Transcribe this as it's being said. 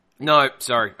No,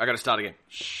 sorry, I gotta start again.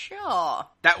 Sure.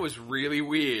 That was really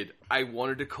weird. I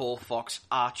wanted to call Fox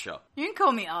Archer. You can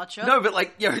call me Archer. No, but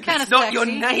like, Kinda it's not your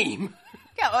sexy. name.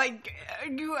 Yeah, like,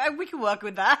 we can work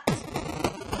with that.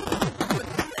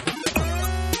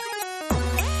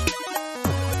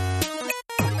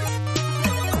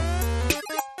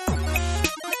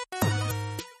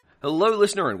 Hello,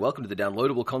 listener, and welcome to the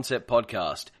Downloadable Concept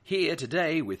Podcast. Here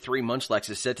today, with 3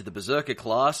 Munchlaxes set to the Berserker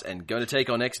class and going to take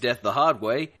on X-Death the hard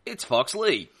way, it's Fox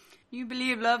Lee. You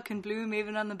believe love can bloom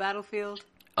even on the battlefield?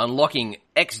 Unlocking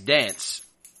X-Dance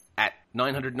at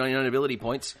 999 ability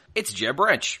points, it's Jeb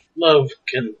Wrench. Love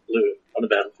can bloom on the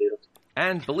battlefield.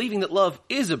 And believing that love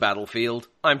is a battlefield,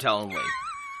 I'm Talon Lee.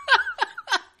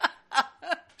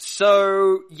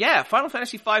 So, yeah, Final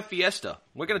Fantasy V Fiesta.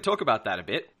 We're going to talk about that a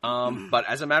bit. But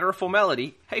as a matter of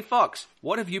formality, hey Fox,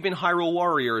 what have you been Hyrule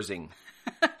Warriorsing?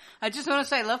 I just want to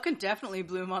say, love can definitely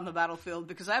bloom on the battlefield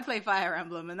because I play Fire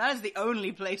Emblem, and that is the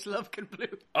only place love can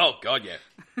bloom. Oh, God, yeah.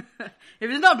 If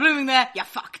it's not blooming there, you're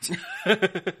fucked.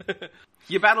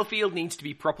 Your battlefield needs to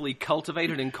be properly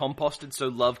cultivated and composted so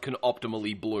love can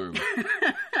optimally bloom.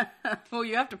 Well,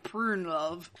 you have to prune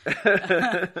love.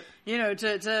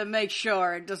 To make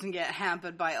sure it doesn't get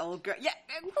hampered by old girl. Yeah,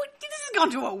 this has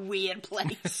gone to a weird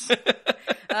place.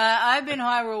 I've been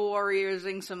Hyrule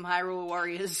Warriorsing some Hyrule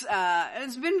Warriors.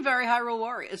 It's been very Hyrule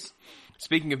Warriors.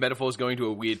 Speaking of metaphors going to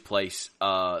a weird place,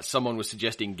 someone was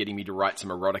suggesting getting me to write some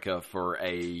erotica for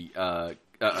a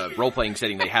role-playing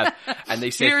setting they have, and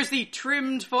they said... Here's the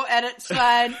trimmed for edit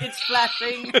sign, it's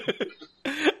flashing.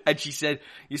 And she said,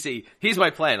 you see, here's my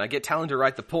plan. I get Talon to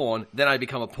write the porn, then I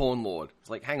become a porn lord. It's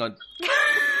like, hang on.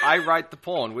 I write the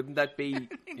porn. Wouldn't that be...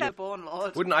 that porn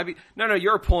lord. Wouldn't I be... No,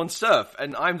 you're a porn serf,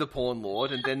 and I'm the porn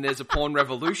lord, and then there's a porn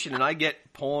revolution, and I get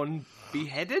porn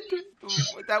beheaded?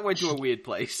 That went to a weird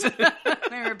place.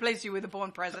 They replace you with a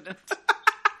porn president.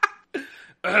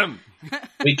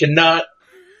 We cannot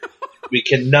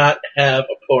have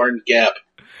a porn gap.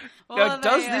 Now,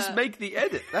 does this make the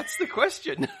edit? That's the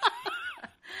question.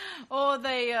 Or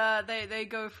they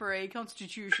go for a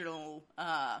constitutional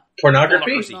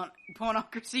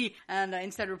pornocracy and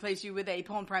instead replace you with a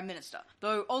porn prime minister.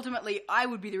 Though ultimately, I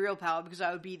would be the real power because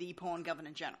I would be the porn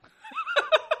governor general.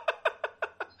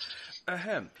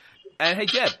 Ahem. And hey,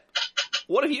 Jeb,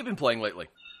 what have you been playing lately?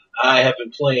 I have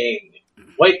been playing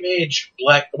White Mage,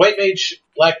 Black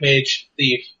Mage,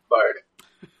 Thief, Bard.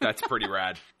 That's pretty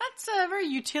rad. That's a very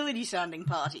utility-sounding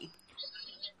party.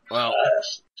 Well...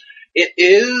 It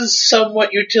is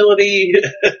somewhat utility.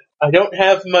 I don't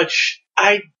have much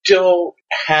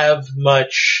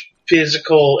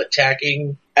physical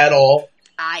attacking at all.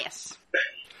 Ah, yes.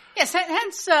 Yes,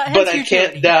 hence but I utility.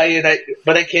 can't die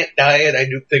and I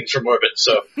do things from orbit,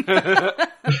 so.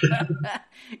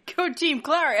 Go Team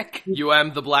Cleric. You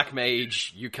am the Black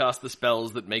Mage. You cast the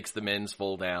spells that makes the men's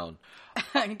fall down.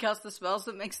 You cast the spells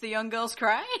that makes the young girls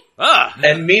cry. Ah!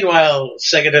 And meanwhile,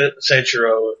 Segata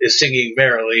Sanshiro is singing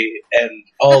merrily, and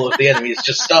all of the enemies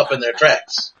just stop in their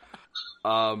tracks.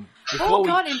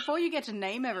 Before you get to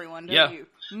name everyone, don't you?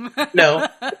 No.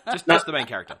 Just the main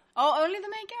character. Oh, only the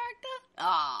main character?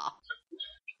 Ah.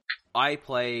 I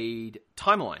played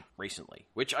Timeline recently,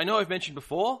 which I know I've mentioned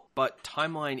before, but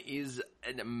Timeline is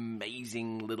an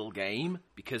amazing little game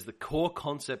because the core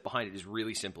concept behind it is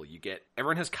really simple.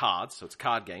 Everyone has cards, so it's a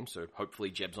card game, so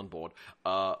hopefully Jeb's on board,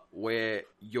 where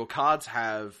your cards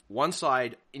have one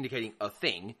side indicating a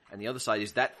thing, and the other side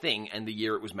is that thing and the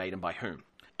year it was made and by whom.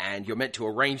 And you're meant to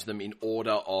arrange them in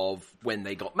order of when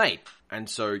they got made. And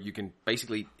so you can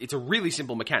basically, it's a really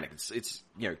simple mechanic. It's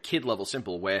kid level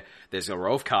simple where there's a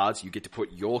row of cards, you get to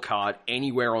put your card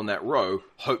anywhere on that row,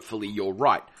 hopefully you're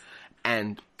right.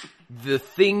 And the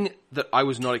thing that I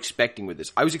was not expecting with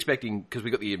this, I was expecting, because we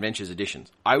got the Adventures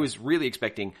editions, I was really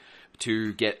expecting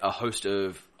to get a host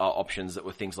of options that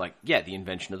were things like, the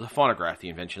invention of the phonograph, the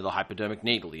invention of the hypodermic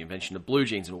needle, the invention of blue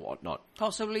jeans and whatnot.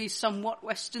 Possibly somewhat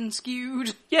Western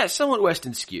skewed. Yeah, somewhat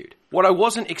Western skewed. What I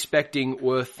wasn't expecting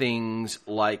were things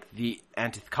like the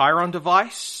Antith-Chiron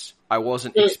device. I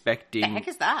wasn't expecting... The heck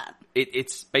is that?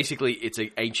 It's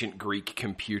an ancient Greek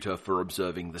computer for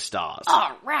observing the stars.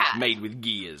 Oh, right. Made with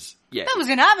gears. Yeah. That was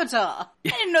in Avatar. I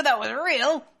didn't know that was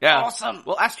real. Yeah. Awesome.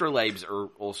 Well, astrolabes are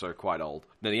also quite old.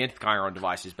 Now, the Antith-Chiron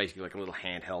device is basically like a little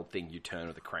handheld thing you turn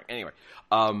with a crank. Anyway,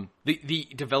 the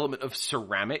development of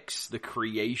ceramics, the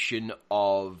creation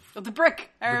of... Oh, the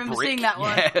brick. I remember seeing that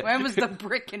one. Yeah. When was the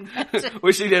brick invented?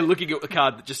 We're sitting there looking at the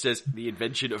card that just says, the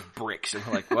invention of bricks. And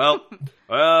we're like, well...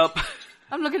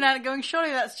 I'm looking at it going,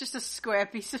 surely that's just a square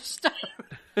piece of stone.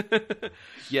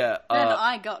 Yeah. Then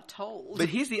I got told. But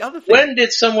here's the other thing. When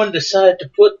did someone decide to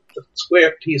put the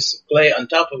square piece of clay on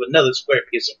top of another square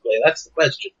piece of clay? That's the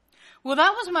question. Well,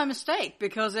 that was my mistake,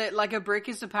 because a brick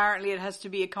is apparently, it has to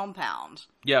be a compound.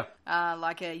 Yeah.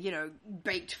 Like a,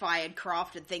 baked, fired,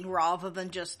 crafted thing, rather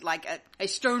than just, like, a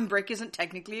stone brick isn't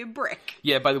technically a brick.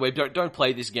 Yeah, by the way, don't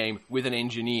play this game with an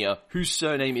engineer whose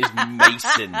surname is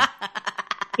Mason.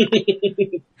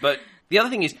 But the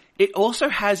other thing is, it also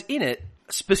has in it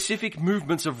specific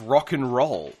movements of rock and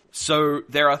roll. So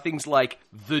there are things like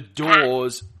The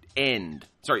Doors End.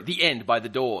 Sorry, The End by The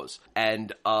Doors.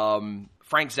 And,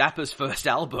 Frank Zappa's first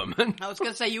album. I was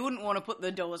going to say, you wouldn't want to put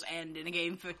The Doors End in a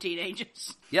game for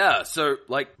teenagers. Yeah, so,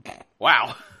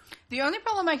 wow. The only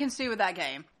problem I can see with that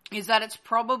game is that it's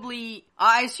probably...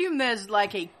 I assume there's,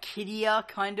 like, a kiddier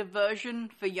kind of version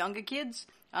for younger kids.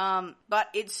 But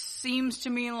it seems to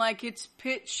me like it's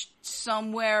pitched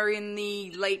somewhere in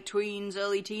the late tweens,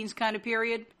 early teens kind of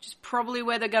period. Which is probably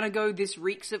where they're going to go, this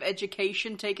reeks of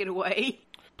education, take it away.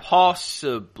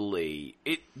 Possibly.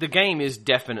 The game is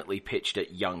definitely pitched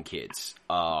at young kids,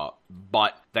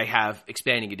 but they have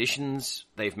expanding editions.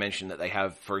 They've mentioned that they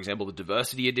have, for example, the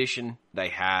Diversity Edition. They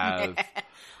have...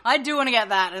 I do want to get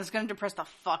that, and it's going to depress the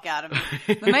fuck out of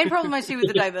me. The main problem I see with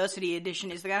the Diversity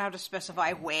Edition is they're going to have to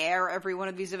specify where every one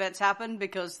of these events happen,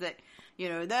 because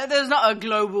there's not a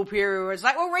global period where it's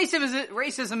like, well,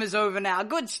 racism is over now.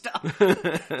 Good stuff.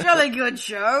 Jolly good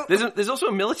show. There's also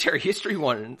a military history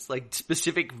one, and it's like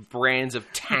specific brands of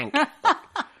tank.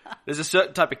 There's a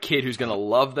certain type of kid who's going to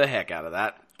love the heck out of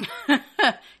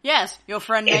that. Yes, your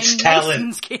friend named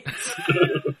Mason's kids.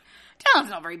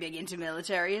 Talon's not very big into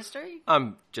military history.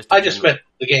 I just meant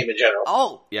the game in general.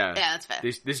 Oh, yeah, that's fair.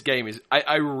 This game is...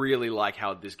 I really like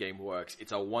how this game works.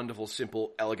 It's a wonderful,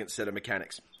 simple, elegant set of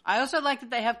mechanics. I also like that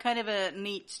they have kind of a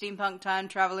neat steampunk time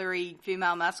traveler-y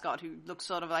female mascot who looks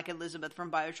sort of like Elizabeth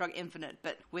from BioShock Infinite,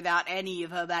 but without any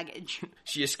of her baggage.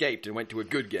 She escaped and went to a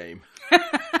good game.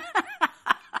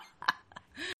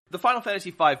 The Final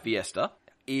Fantasy V Fiesta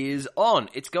is on.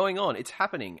 It's going on. It's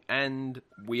happening. And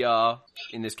we are,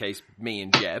 in this case, me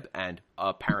and Jeb, and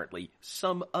apparently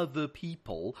some other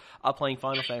people, are playing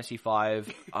Final Fantasy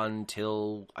V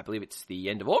until, I believe it's the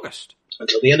end of August.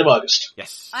 Until the end of August.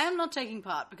 Yes. I am not taking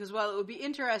part, because while it would be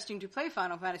interesting to play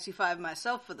Final Fantasy V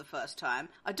myself for the first time,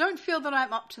 I don't feel that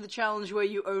I'm up to the challenge where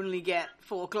you only get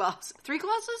 3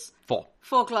 classes? 4.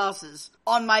 4 classes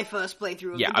on my first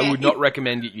playthrough of the game. I would not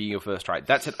recommend it being your first try.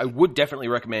 That said, I would definitely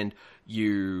recommend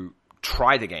you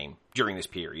try the game during this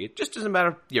period, just as a matter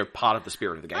of, part of the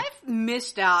spirit of the game. I've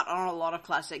missed out on a lot of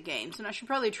classic games, and I should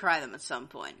probably try them at some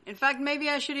point. In fact, maybe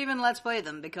I should even Let's Play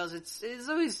them, because it's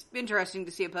always interesting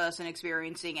to see a person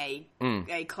experiencing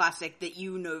a classic that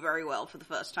you know very well for the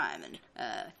first time, and,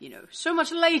 so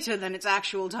much later than its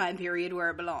actual time period where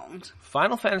it belonged.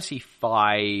 Final Fantasy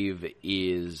V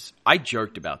is... I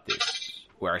joked about this,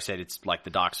 where I said it's like the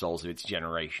Dark Souls of its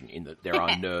generation, in that there are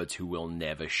nerds who will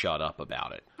never shut up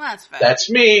about it. That's fair. That's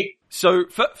me. So,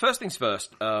 first things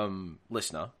first,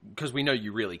 listener, because we know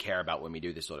you really care about when we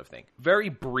do this sort of thing. Very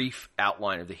brief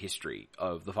outline of the history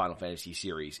of the Final Fantasy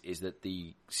series is that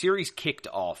the series kicked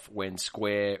off when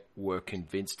Square were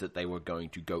convinced that they were going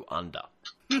to go under.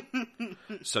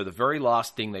 So the very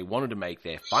last thing they wanted to make,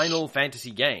 their Final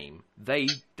Fantasy game, they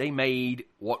made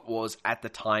what was at the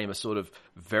time a sort of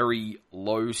very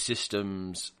low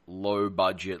systems, low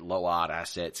budget, low art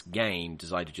assets game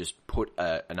designed to just put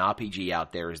an RPG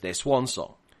out there as their swan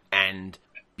song. And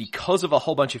because of a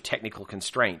whole bunch of technical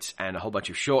constraints and a whole bunch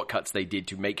of shortcuts they did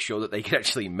to make sure that they could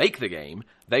actually make the game,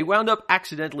 they wound up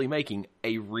accidentally making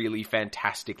a really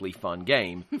fantastically fun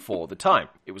game for the time.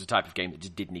 It was a type of game that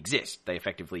just didn't exist.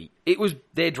 It was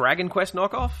their Dragon Quest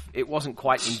knockoff. It wasn't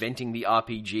quite inventing the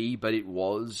RPG, but it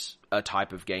was a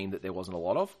type of game that there wasn't a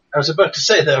lot of. I was about to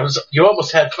say you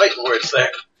almost had fighting words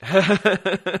there.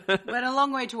 Went a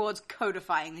long way towards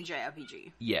codifying the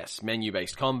JRPG. Yes,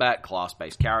 menu-based combat,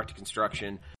 class-based character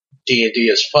construction. D&D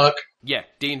as fuck. Yeah,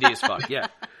 D&D as fuck, yeah.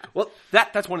 Well,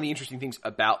 that's one of the interesting things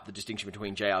about the distinction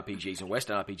between JRPGs and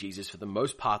Western RPGs is, for the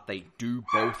most part, they do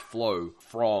both flow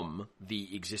from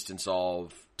the existence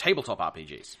of tabletop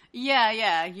RPGs.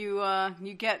 Yeah,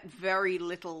 you get very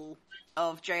little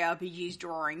of JRPGs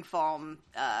drawing from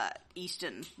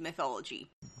Eastern mythology.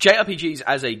 JRPGs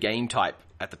as a game type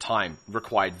at the time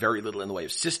required very little in the way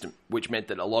of system, which meant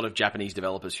that a lot of Japanese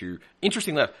developers who,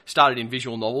 interestingly enough, started in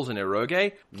visual novels and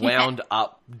eroge, wound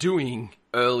up doing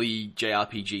early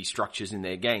JRPG structures in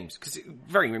their games. Because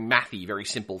very mathy, very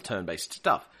simple turn-based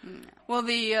stuff. Well,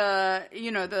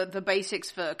 the basics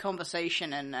for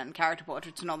conversation and character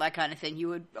portraits and all that kind of thing, you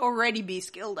would already be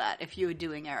skilled at if you were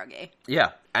doing eroge. Yeah,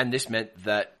 and this meant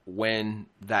that when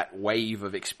that wave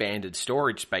of expanded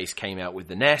storage space came out with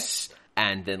the NES,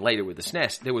 and then later with the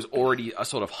SNES, there was already a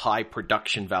sort of high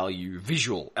production value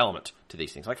visual element to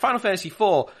these things. Like Final Fantasy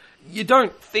IV, you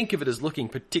don't think of it as looking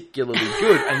particularly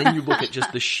good, and then you look at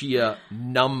just the sheer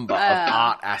number of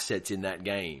art assets in that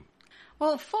game.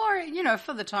 Well, for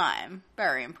the time,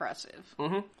 very impressive.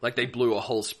 Mm-hmm. Like they blew a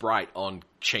whole sprite on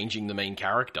changing the main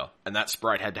character, and that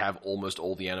sprite had to have almost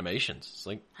all the animations. It's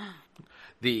like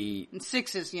And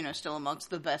 6 is, still amongst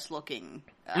the best looking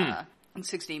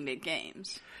 16-bit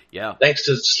games. Yeah. Thanks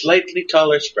to slightly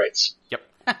taller sprites. Yep.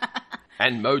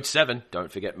 And Mode 7. Don't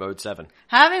forget Mode 7.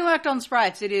 Having worked on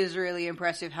sprites, it is really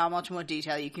impressive how much more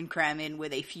detail you can cram in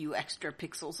with a few extra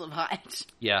pixels of height.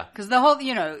 Yeah. Because the whole,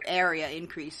 area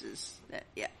increases.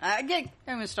 Yeah. I'm going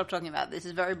to stop talking about this.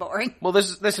 It's very boring. Well,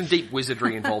 there's some deep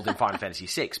wizardry involved in Final Fantasy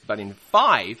VI, but in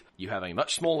 5, you have a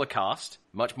much smaller cast,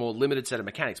 much more limited set of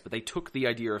mechanics, but they took the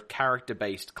idea of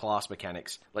character-based class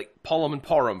mechanics, like Polum and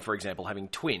Porum, for example, having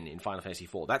twin in Final Fantasy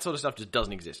IV. That sort of stuff just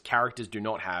doesn't exist. Characters do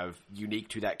not have unique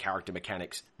to that character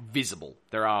mechanics visible.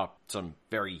 There are some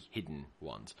very hidden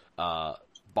ones.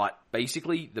 But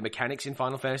basically, the mechanics in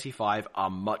Final Fantasy V are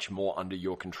much more under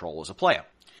your control as a player.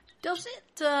 Does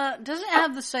it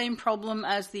have the same problem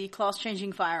as the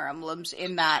class-changing Fire Emblems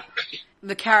in that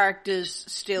the characters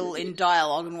still in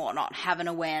dialogue and whatnot have an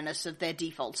awareness of their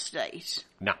default state?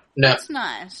 No. That's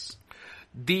nice.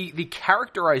 The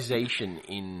characterization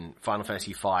in Final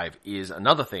Fantasy V is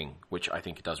another thing which I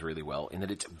think it does really well, in that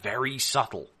it's very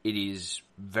subtle. It is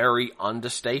very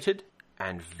understated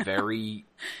and very...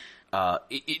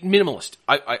 minimalist.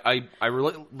 I'm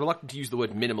reluctant to use the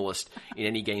word minimalist in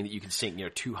any game that you can sink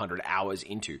 200 hours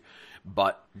into,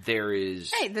 but there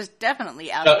is... Hey, there's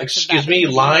definitely aspects excuse of that me,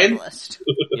 line?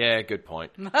 Yeah, good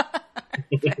point.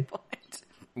 Fair point.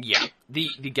 Yeah,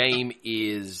 the game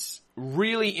is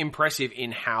really impressive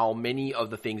in how many of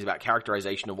the things about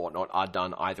characterization and whatnot are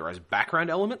done either as background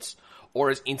elements or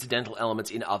as incidental elements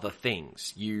in other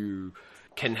things. You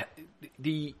can...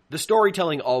 The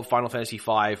storytelling of Final Fantasy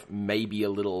V may be a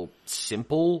little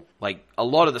simple. Like, a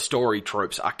lot of the story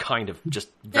tropes are kind of just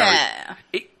very... Yeah.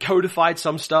 It codified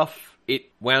some stuff. It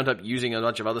wound up using a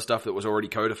bunch of other stuff that was already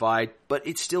codified, but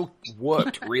it still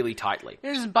worked really tightly.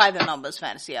 This is by-the-numbers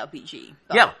fantasy RPG.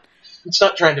 But... Yeah. It's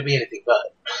not trying to be anything but.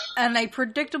 And a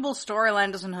predictable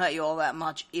storyline doesn't hurt you all that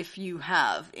much if you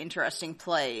have interesting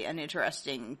play and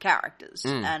interesting characters.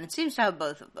 And it seems to have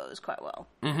both of those quite well.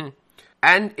 Mm-hmm.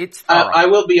 And it's thorough. I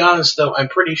will be honest, though. I'm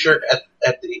pretty sure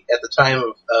at the time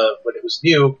of when it was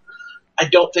new, I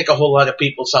don't think a whole lot of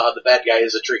people saw the bad guy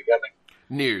as a tree coming.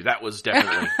 New, that was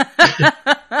definitely.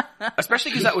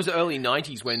 Especially because that was the early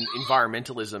 90s when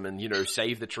environmentalism and,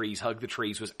 save the trees, hug the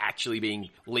trees was actually being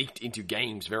leaked into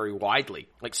games very widely.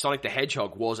 Like Sonic the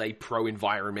Hedgehog was a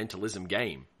pro-environmentalism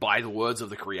game, by the words of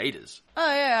the creators.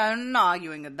 Oh yeah, I'm not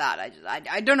arguing with that.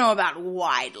 I don't know about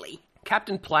widely.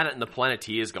 Captain Planet and the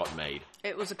Planeteers got made.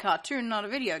 It was a cartoon, not a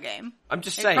video game. I'm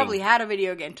just It saying. probably had a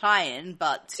video game tie-in,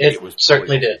 but It was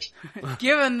certainly did.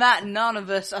 given that none of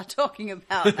us are talking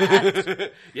about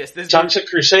that. Yes, there's Toxic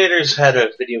Crusaders had a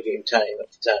video game tie-in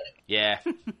at the time. Yeah.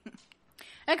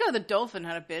 Echo the Dolphin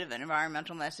had a bit of an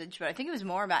environmental message, but I think it was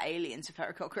more about aliens, if I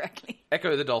recall correctly.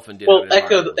 Echo the Dolphin did. Well, have an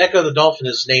environmental- Echo the Dolphin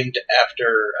is named after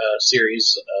a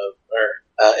series of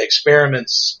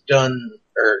experiments done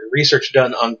or research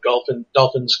done on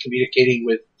dolphins communicating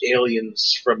with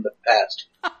aliens from the past.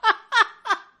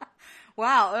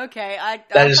 Wow, okay.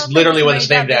 That is literally what it's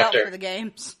named after. after. For the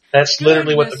games. That's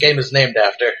literally what the game is named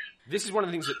after. This is one of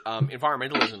the things that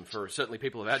environmentalism, for certainly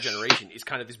people of our generation, is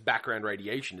kind of this background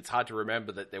radiation. It's hard to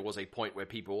remember that there was a point where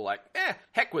people were like,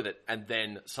 heck with it. And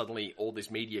then suddenly all this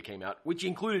media came out, which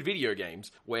included video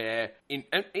games, where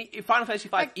Final Fantasy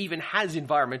V even has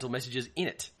environmental messages in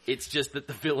it. It's just that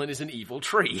the villain is an evil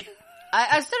tree.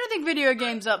 I still don't think video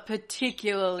games are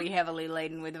particularly heavily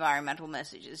laden with environmental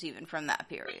messages, even from that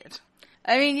period.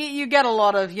 I mean, you get a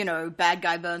lot of, bad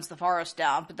guy burns the forest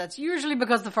down, but that's usually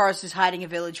because the forest is hiding a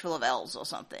village full of elves or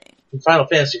something. In Final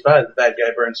Fantasy V, the bad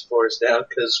guy burns the forest down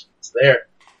because it's there.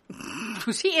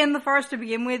 Was he in the forest to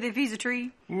begin with, if he's a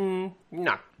tree? No.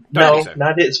 No, So.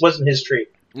 it wasn't his tree.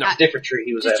 No. It's a different tree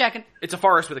he was Just at. checking. It's a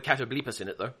forest with a Catoblepas in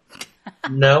it, though.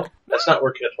 No, that's not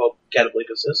where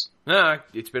Catoblepas is. No,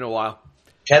 it's been a while.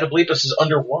 Catoblepus is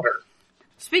underwater.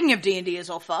 Speaking of D&D as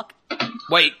all fuck.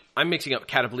 Wait, I'm mixing up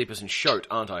Catoblepus and Shoat,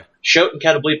 aren't I? Shoat and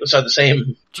Catoblepus are the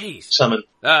same Jeez. summon.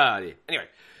 Yeah. Anyway.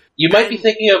 You might be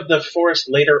thinking of the forest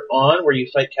later on where you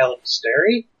fight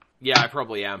Calipsteri. Yeah, I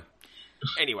probably am.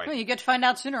 Anyway. Well, you get to find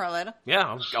out sooner or later.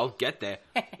 Yeah, I'll get there.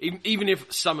 Even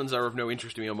if summons are of no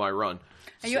interest to me on my run.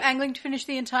 Are you angling to finish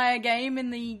the entire game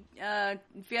in the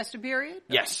Fiesta period?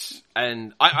 Yes.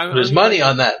 And There's money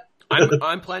on that.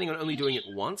 I'm planning on only doing it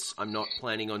once. I'm not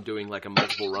planning on doing like a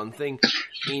multiple run thing,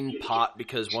 in part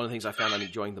because one of the things I found I'm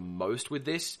enjoying the most with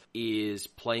this is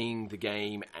playing the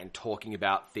game and talking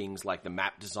about things like the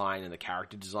map design and the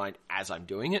character design as I'm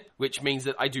doing it, which means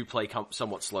that I do play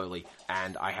somewhat slowly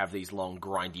and I have these long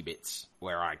grindy bits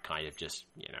where I kind of just,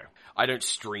 I don't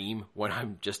stream when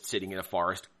I'm just sitting in a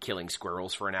forest killing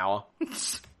squirrels for an hour.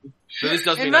 So this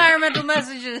does mean environmental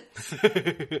messages.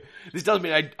 This does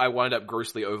mean I wind up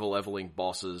grossly over-leveling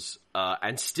bosses,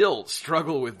 and still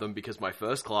struggle with them because my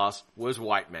first class was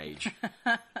White Mage.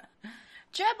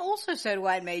 Jeb also said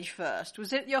White Mage first.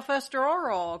 Was it your first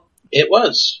draw, or? It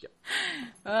was.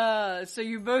 So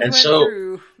you both And went so-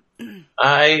 through.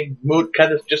 I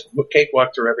kind of just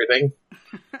cakewalked through everything.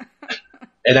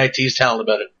 And I teased Talon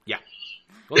about it. Yeah.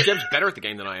 Well, Jeb's better at the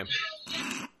game than I am.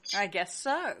 I guess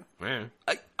so. Yeah.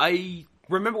 I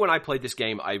remember when I played this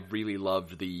game, I really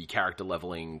loved the character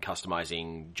leveling,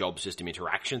 customizing, job system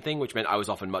interaction thing, which meant I was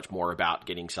often much more about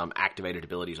getting some activated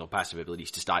abilities or passive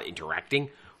abilities to start interacting,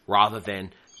 rather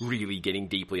than really getting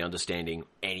deeply understanding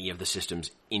any of the systems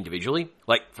individually.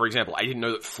 Like, for example, I didn't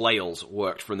know that flails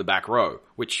worked from the back row,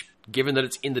 which, given that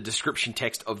it's in the description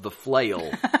text of the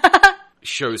flail,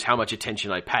 shows how much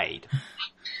attention I paid.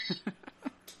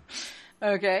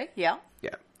 Okay, yeah.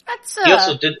 Yeah. That's,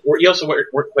 You also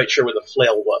weren't quite sure where the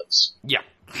flail was. Yeah.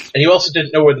 And you also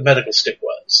didn't know where the medical stick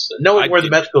was. Knowing where the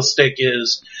did. medical stick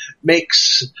is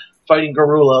makes fighting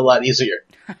Garula a lot easier.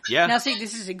 Yeah. Now see,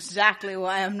 this is exactly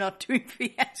why I'm not doing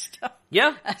Fiesta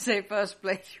Yeah. as a first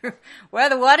playthrough. Where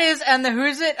the what is and the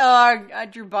who's it are, I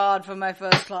drew Bard for my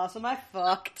first class. Am I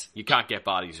fucked? You can't get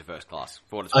Bard as your first class.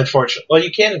 For what it's worth. Unfortunately. Well,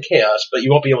 you can in Chaos, but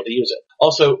you won't be able to use it.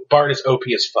 Also, Bard is OP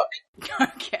as fuck.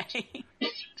 Okay.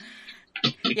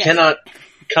 You Yes. cannot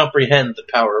comprehend the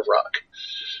power of rock.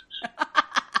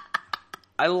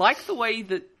 I like the way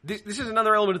that this is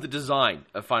another element of the design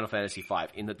of Final Fantasy V,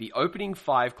 in that the opening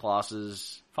 5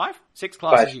 classes, 5? 6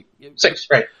 classes? 5. 6,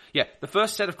 right. Yeah, the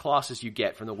first set of classes you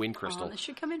get from the Wind Oh, Crystal this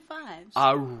should come in 5s.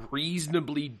 are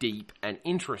reasonably deep and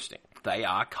interesting. They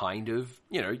are kind of,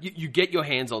 you get your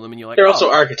hands on them and you're like, They're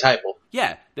also archetypal.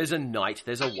 yeah, there's a knight,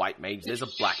 there's a white mage, there's a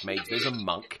black mage, there's a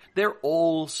monk. They're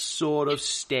all sort of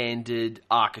standard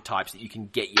archetypes that you can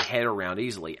get your head around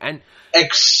easily. And,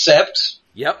 Except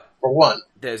yep, for one.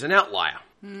 there's an outlier.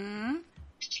 Go on,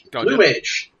 Blue Jim.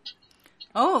 Mage.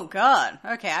 Oh god.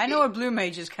 Okay, I know what blue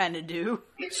mages kind of do.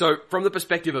 So, from the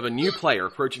perspective of a new player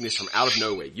approaching this from out of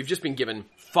nowhere, you've just been given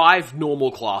 5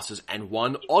 normal classes and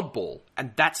 1 oddball.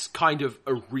 And that's kind of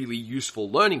a really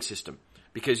useful learning system.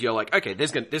 Because you're like, okay,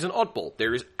 there's an oddball.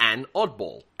 There is an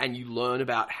oddball. And you learn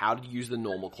about how to use the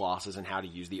normal classes and how to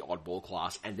use the oddball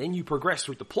class. And then you progress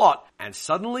through the plot. And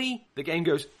suddenly, the game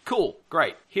goes, cool,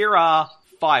 great. Here are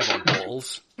 5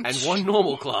 oddballs and 1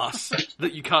 normal class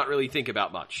that you can't really think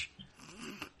about much.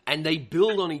 And they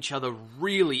build on each other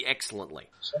really excellently.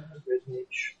 Summoner, Red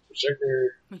Mage,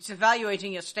 Berserker. It's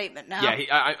evaluating your statement now.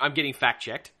 Yeah, I'm getting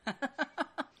fact-checked.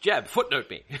 Jeb, footnote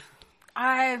me.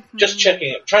 Just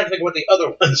checking. I'm trying to think of what the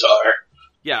other ones are.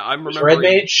 Yeah, I'm There's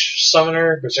remembering... Red Mage,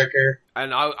 Summoner, Berserker.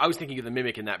 And I was thinking of the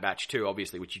Mimic in that batch too,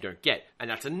 obviously, which you don't get. And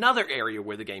that's another area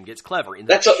where the game gets clever. In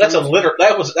that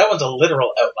That one's a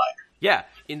literal outlier. Yeah,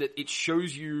 in that it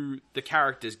shows you the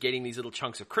characters getting these little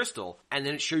chunks of crystal, and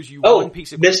then it shows you Oh, one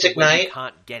piece of Mystic crystal where you Knight.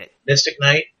 can't get it. Mystic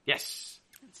Knight. Yes.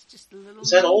 It's just a little. Is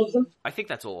that all of them? I think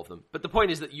that's all of them. But the point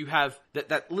is that you have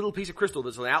that little piece of crystal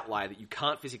that's an outlier that you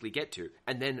can't physically get to,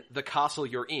 and then the castle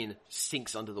you're in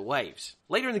sinks under the waves.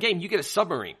 Later in the game, you get a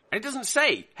submarine, and it doesn't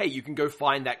say, hey, you can go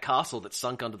find that castle that's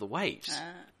sunk under the waves.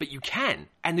 But you can,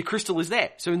 and the crystal is there.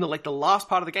 So in the last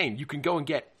part of the game, you can go and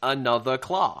get another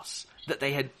class that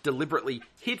they had deliberately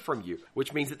hid from you,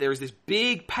 which means that there is this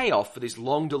big payoff for this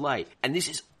long delay. And this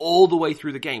is all the way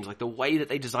through the games, like the way that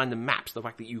they design the maps, the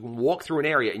fact that you can walk through an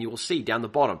area and you will see down the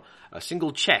bottom a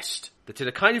single chest that's in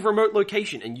a kind of remote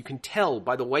location, and you can tell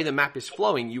by the way the map is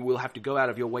flowing, you will have to go out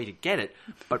of your way to get it.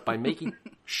 But by making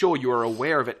sure you are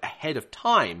aware of it ahead of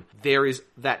time, there is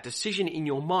that decision in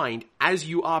your mind as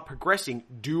you are progressing,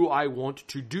 do I want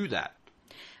to do that?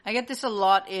 I get this a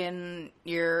lot in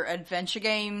your adventure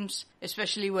games,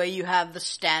 especially where you have the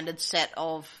standard set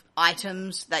of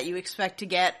items that you expect to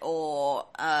get, or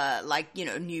like, you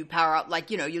know, new power up.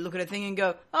 Like, you know, you look at a thing and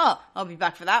go, oh, I'll be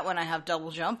back for that when I have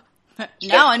double jump.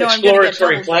 Now I know I'm going to get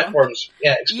double platforms. jump.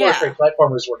 Yeah, exploratory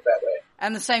platformers work that way.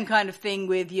 And the same kind of thing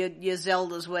with your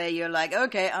Zeldas, where you're like,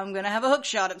 okay, I'm going to have a hook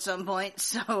shot at some point,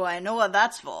 so I know what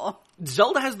that's for.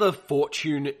 Zelda has the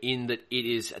fortune in that it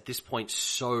is, at this point,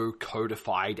 so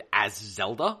codified as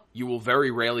Zelda. You will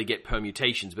very rarely get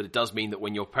permutations, but it does mean that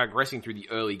when you're progressing through the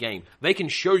early game, they can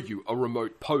show you a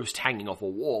remote post hanging off a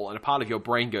wall, and a part of your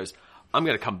brain goes, I'm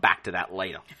going to come back to that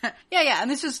later. Yeah, and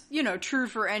this is, you know, true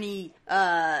for any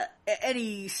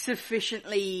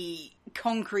sufficiently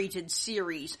concreted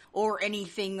series, or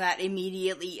anything that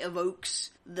immediately evokes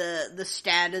the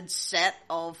standard set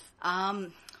of,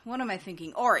 what am I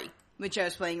thinking? Ori, which I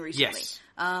was playing recently. Yes.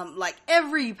 Like,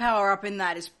 every power-up in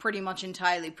that is pretty much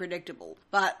entirely predictable,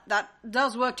 but that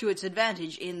does work to its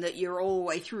advantage in that you're all the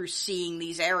way through seeing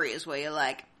these areas where you're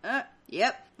like,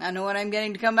 yep, I know what I'm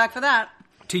getting to come back for that.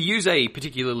 To use a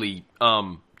particularly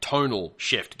tonal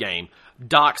shift game,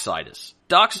 Darksiders.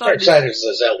 Darksiders is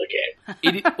a Zelda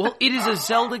game. It is a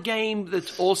Zelda game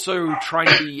that's also trying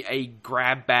to be a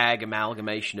grab bag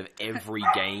amalgamation of every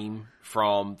game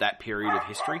from that period of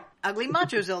history. Ugly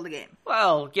macho Zelda game.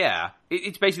 Well, yeah.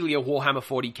 It's basically a Warhammer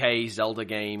 40k Zelda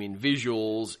game in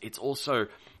visuals. It's also...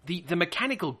 The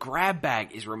mechanical grab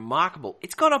bag is remarkable.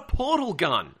 It's got a portal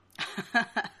gun.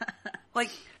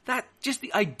 Like... That, just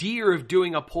the idea of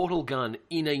doing a portal gun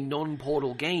in a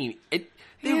non-portal game,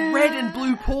 they're red and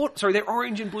blue they're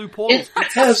orange and blue portals.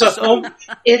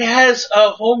 It has a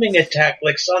homing attack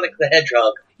like Sonic the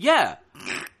Hedgehog. Yeah.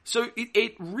 So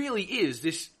it really is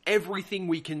this everything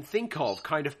we can think of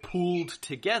kind of pooled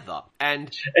together.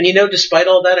 And you know, despite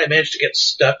all that, I managed to get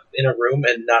stuck in a room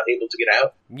and not able to get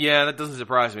out. Yeah, that doesn't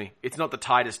surprise me. It's not the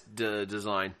tightest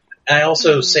design. I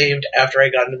also saved after I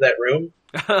got into that room.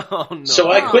 Oh, no. So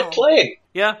I quit playing.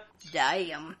 Yeah.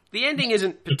 Damn. The ending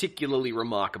isn't particularly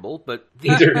remarkable, but...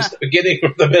 Neither is the beginning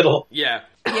or the middle. Yeah.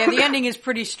 Yeah, the ending is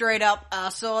pretty straight up. I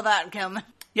saw that coming.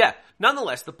 Yeah.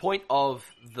 Nonetheless, the point of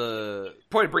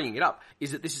bringing it up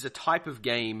is that this is a type of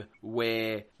game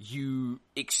where you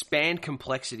expand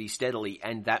complexity steadily,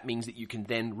 and that means that you can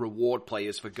then reward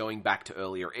players for going back to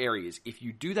earlier areas. If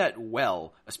you do that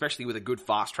well, especially with a good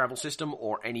fast travel system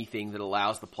or anything that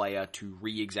allows the player to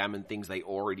re-examine things they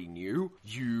already knew,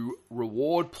 you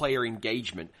reward player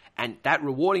engagement, and that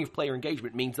rewarding of player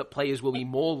engagement means that players will be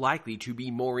more likely to be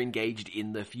more engaged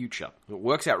in the future. It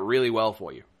works out really well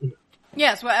for you.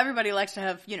 Yes, well, everybody likes to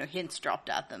have, you know, hints dropped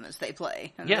at them as they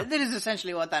play. And yeah. That is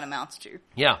essentially what that amounts to.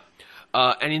 Yeah.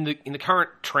 And in the current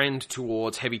trend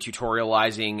towards heavy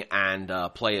tutorializing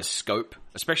and player scope,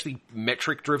 especially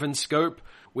metric-driven scope,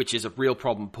 which is a real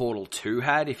problem Portal 2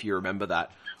 had, if you remember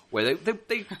that, where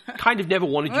they kind of never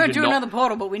wanted you to We're going to do another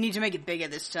Portal, but we need to make it bigger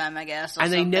this time, I guess.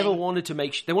 And they never wanted to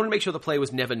make they wanted to make sure the player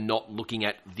was never not looking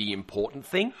at the important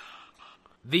thing.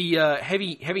 The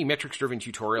heavy metrics-driven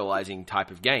tutorializing type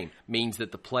of game means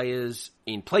that the players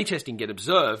in playtesting get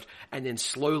observed, and then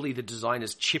slowly the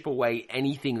designers chip away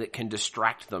anything that can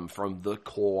distract them from the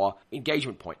core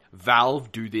engagement point.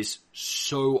 Valve do this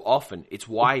so often. It's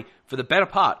why, for the better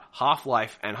part,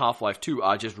 Half-Life and Half-Life 2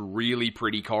 are just really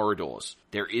pretty corridors.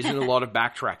 There isn't a lot of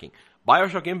backtracking.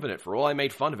 BioShock Infinite, for all I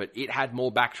made fun of it, it had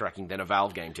more backtracking than a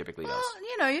Valve game typically does. Well,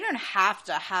 you know, you don't have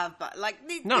to have...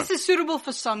 This is suitable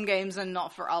for some games and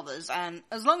not for others, and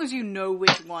as long as you know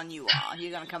which one you are, you're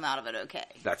going to come out of it okay.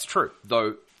 That's true.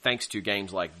 Though, thanks to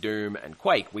games like Doom and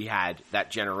Quake, we had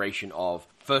that generation of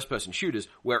first-person shooters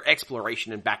where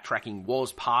exploration and backtracking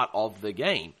was part of the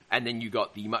game. And then you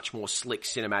got the much more slick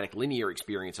cinematic linear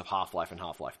experience of Half-Life and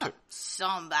Half-Life 2.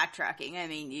 Some backtracking. I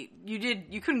mean,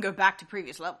 you couldn't go back to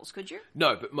previous levels, could you?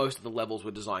 No, but most of the levels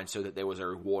were designed so that there was a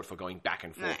reward for going back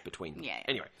and forth between them. Yeah.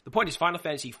 Anyway, the point is Final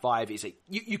Fantasy V is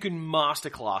you can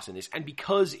masterclass in this, and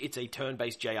because it's a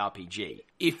turn-based JRPG,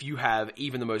 if you have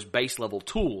even the most base-level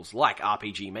tools like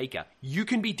RPG Maker, you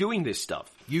can be doing this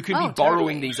stuff. You can be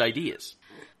borrowing these ideas.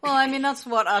 Well, I mean, that's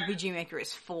what RPG Maker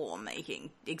is for,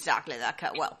 making exactly that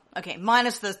cut. Well, okay,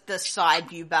 minus the side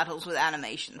view battles with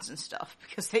animations and stuff,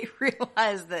 because they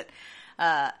realized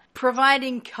that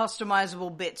providing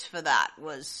customizable bits for that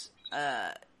was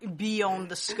beyond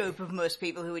the scope of most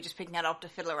people who were just picking that up to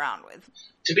fiddle around with.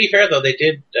 To be fair, though, they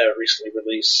did recently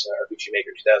release RPG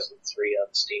Maker 2003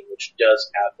 on Steam, which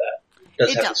does have that. It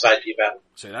does have the side view battle.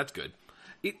 So that's good.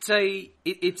 It's a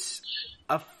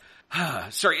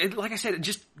sorry, like I said,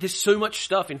 just there's so much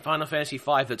stuff in Final Fantasy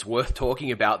V that's worth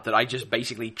talking about that I just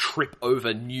basically trip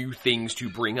over new things to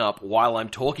bring up while I'm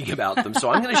talking about them. So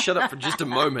I'm going to shut up for just a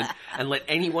moment and let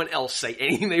anyone else say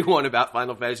anything they want about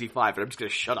Final Fantasy V, but I'm just going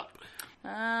to shut up.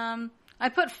 I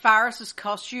put Faris's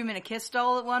costume in a kiss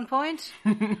doll at one point.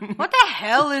 What the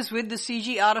hell is with the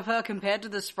CG art of her compared to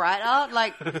the sprite art?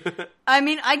 Like, I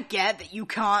mean, I get that you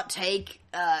can't take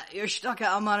Yoshitaka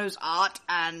Amano's art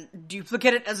and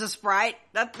duplicate it as a sprite.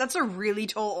 That's a really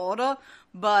tall order.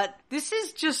 But this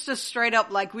is just a straight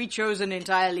up, like, we chose an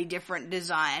entirely different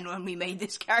design when we made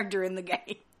this character in the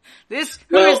game.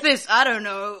 Who is this? I don't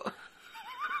know.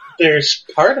 There's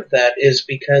part of that is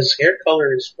because hair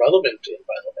color is relevant in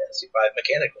Final Fantasy V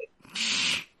mechanically.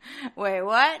 Wait,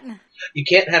 what? You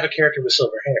can't have a character with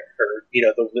silver hair, or,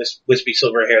 the wispy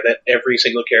silver hair that every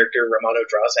single character Romano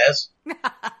draws has.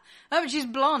 Oh, but she's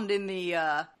blonde in the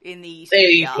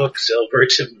They art. look silver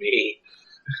to me.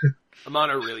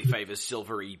 Amano really favors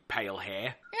silvery, pale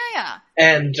hair. Yeah.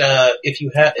 And, if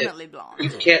you have, Definitely blonde. you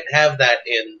can't have that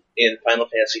in Final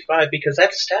Fantasy V because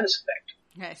that's a status effect.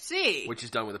 I see. Which is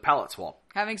done with a palette swap.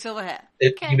 Having silver hair.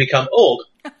 You become old.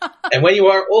 And when you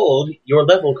are old, your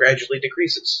level gradually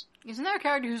decreases. Isn't there a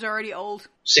character who's already old?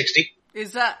 60.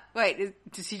 Is that... Wait,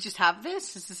 does he just have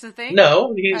this? Is this a thing?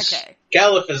 No, he's... Okay.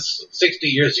 Galuf is 60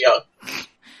 years young.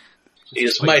 He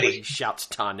is mighty. He shouts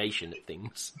tarnation at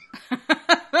things.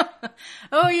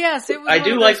 Oh yes, it was I one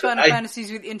do of like those Final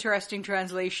Fantasies with interesting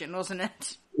translation, wasn't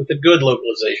it? With a good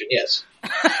localization, yes.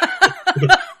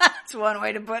 That's one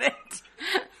way to put it.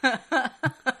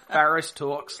 Faris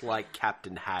talks like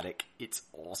Captain Haddock. It's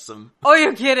awesome. Oh,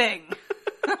 you're kidding.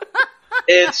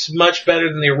 It's much better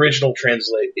than the original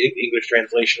English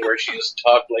translation where she just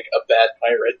talked like a bad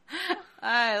pirate.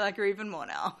 I like her even more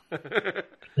now.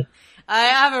 I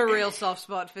have a real soft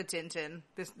spot for Tintin.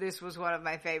 This was one of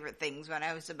my favorite things when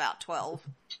I was about 12.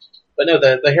 But no,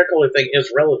 the hair color thing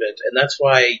is relevant, and that's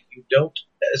why you don't,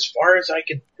 as far as I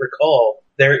can recall,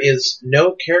 there is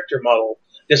no character model,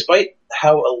 despite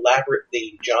how elaborate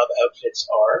the job outfits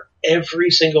are, every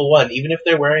single one, even if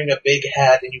they're wearing a big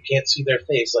hat and you can't see their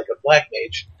face like a black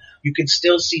mage, you can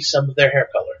still see some of their hair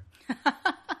color.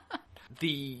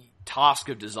 The task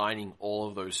of designing all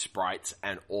of those sprites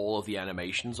and all of the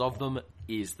animations of them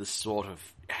is the sort of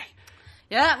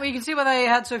Yeah, well, you can see why they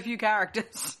had so few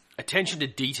characters. attention to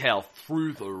detail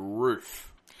through the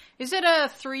roof. Is it a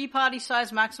 3-party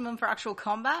size maximum for actual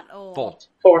combat? Or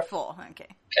 4. 4, okay.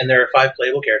 And there are 5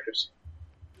 playable characters.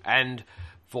 And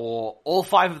for all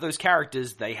 5 of those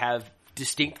characters, they have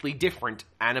distinctly different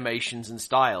animations and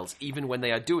styles, even when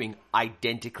they are doing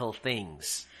identical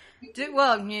things.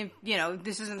 Well, you know,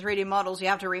 this isn't 3D models. You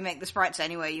have to remake the sprites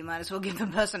anyway. You might as well give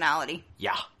them personality.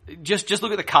 Yeah. Just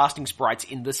look at the casting sprites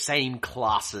in the same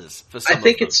classes for some I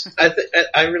think of them.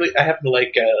 I happen to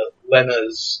like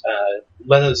Lena's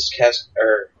cast,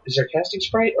 or is her casting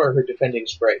sprite or her defending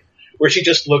sprite, where she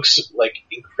just looks like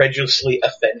incredulously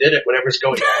offended at whatever's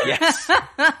going on. Yes.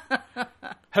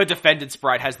 Her defended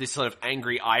sprite has this sort of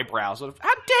angry eyebrow, sort of,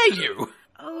 how dare you?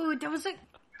 Oh, there was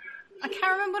I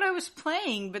can't remember what I was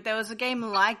playing, but there was a game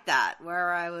like that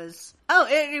where I was... Oh,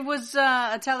 it was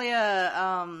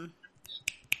Atelier...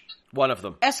 One of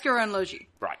them. Esker and Logi.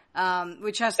 Right.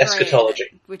 Which has Threa in Eschatology.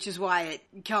 it, which is why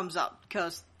it comes up,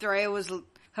 because Threa was...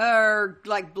 Her,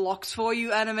 like, blocks for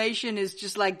you animation is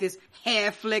just like this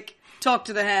hair flick, talk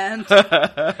to the hand.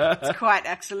 It's quite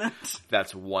excellent.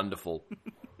 That's wonderful.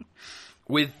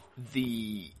 With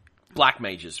the black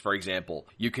mages, for example,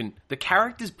 the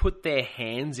characters put their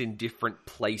hands in different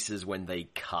places when they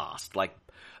cast. Like,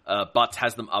 Butts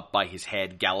has them up by his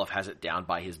head, Galuf has it down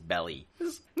by his belly.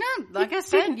 No, like I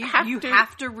said, you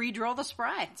have to redraw the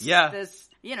sprites. Yeah. There's,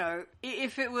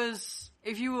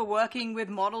 if you were working with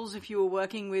models, if you were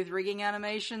working with rigging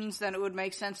animations, then it would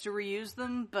make sense to reuse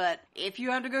them. But if you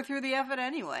had to go through the effort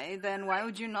anyway, then why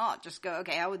would you not just go,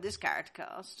 okay, how would this character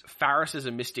cast? Faris as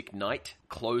a mystic knight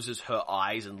closes her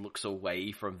eyes and looks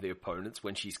away from the opponents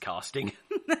when she's casting.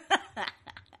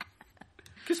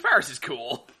 Because Faris is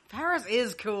cool. Faris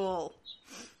is cool.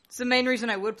 It's the main reason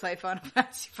I would play Final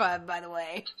Fantasy V, by the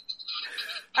way.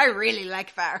 I really like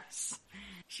Faris.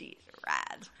 She's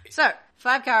rad. So,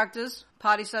 5 characters,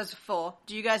 party size of 4.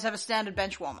 Do you guys have a standard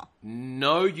bench warmer?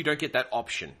 No, you don't get that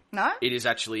option. No? It is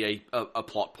actually a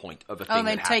plot point of a thing Oh,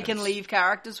 they that take happens. and leave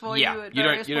characters for you at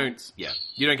various points?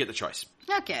 You don't get the choice.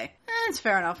 Okay, that's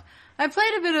fair enough. I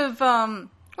played a bit of,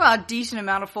 a decent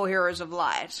amount of 4 Heroes of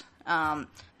Light. And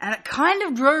it kind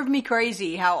of drove me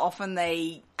crazy how often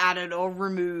they added or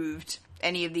removed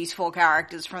any of these 4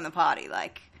 characters from the party.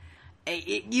 Like,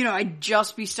 I'd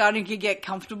just be starting to get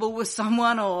comfortable with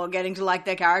someone or getting to like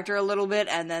their character a little bit,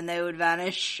 and then they would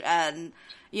vanish, and,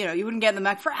 you wouldn't get them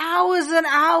back for hours and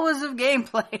hours of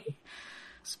gameplay.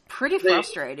 It's pretty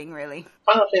frustrating, really.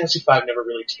 Final Fantasy V never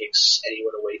really takes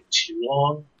anyone away too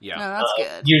long. Yeah. No, that's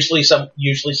good. Usually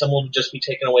someone will just be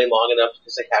taken away long enough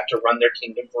because they have to run their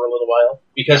kingdom for a little while.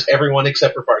 Because everyone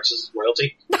except for Bartz is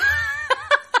royalty.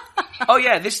 Oh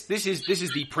yeah, this is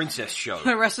the princess show.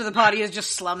 The rest of the party is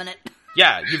just slumming it.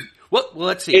 Yeah, well,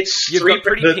 let's see. You've got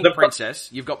Pretty Pink Princess,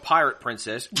 you've got Pirate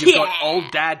Princess, you've got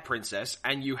Old Dad Princess,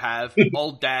 and you have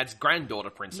Old Dad's granddaughter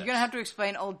Princess. You're gonna have to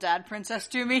explain Old Dad Princess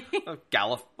to me.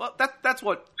 Galif. Well, that's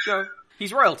what,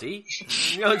 he's royalty.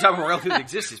 The only type of royalty that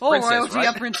exists is All princess, royalty right?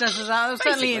 are princesses,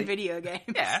 certainly in Basically. video games.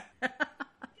 Yeah.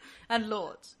 And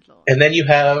lords. And then you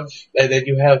have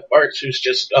Bartz, who's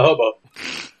just a hobo.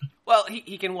 Well,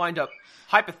 he can wind up,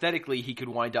 hypothetically, he could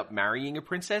wind up marrying a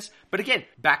princess. But again,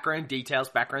 background details,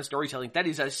 background storytelling, that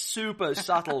is a super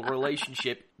subtle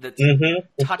relationship that's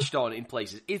touched on in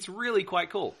places. It's really quite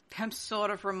cool. I'm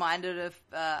sort of reminded of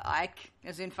Ike,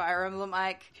 as in Fire Emblem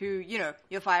Ike, who,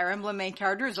 your Fire Emblem main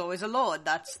character is always a lord.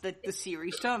 That's the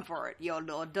series term for it. Your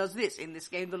lord does this. In this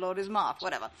game, the lord is Marth,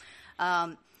 whatever.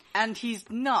 And he's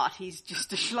not. He's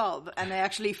just a schlub. And they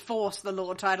actually force the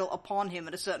lord title upon him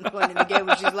at a certain point in the game,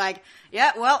 which is like,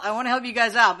 yeah, well, I want to help you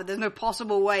guys out, but there's no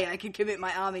possible way I can commit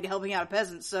my army to helping out a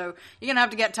peasant, so you're going to have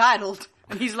to get titled.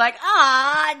 And he's like,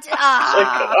 Like,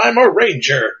 I'm a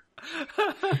ranger.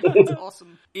 That's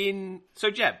awesome. So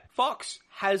Jeb, Fox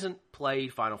hasn't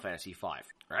played Final Fantasy V,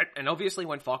 right? And obviously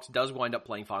when Fox does wind up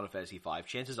playing Final Fantasy V,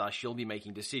 chances are she'll be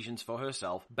making decisions for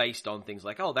herself based on things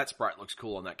like, oh, that sprite looks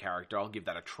cool on that character, I'll give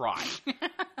that a try.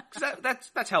 'Cause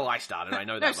that's how I started, I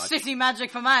know No that much. city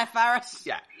magic for my Faris.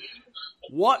 Yeah.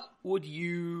 What would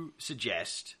you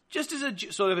suggest, just as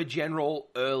a sort of a general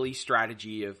early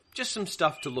strategy of just some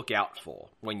stuff to look out for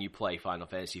when you play Final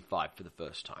Fantasy V for the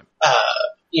first time?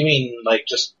 You mean, like,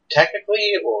 just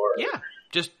technically, or? Yeah.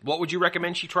 Just what would you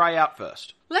recommend she try out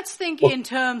first? Let's think in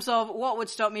terms of what would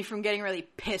stop me from getting really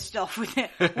pissed off with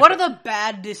it. What are the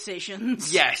bad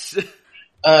decisions? Yes.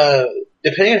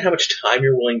 Depending on how much time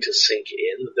you're willing to sink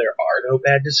in, there are no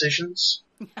bad decisions.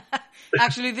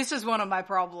 Actually, this is one of my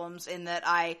problems in that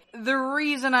the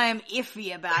reason I am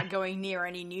iffy about going near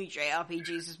any new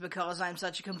JRPGs is because I'm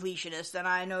such a completionist and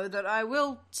I know that I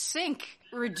will sink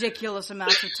ridiculous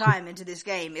amounts of time into this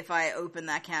game if I open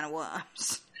that can of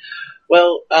worms.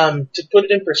 Well, to put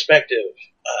it in perspective,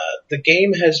 the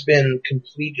game has been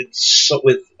completed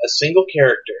with a single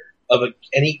character of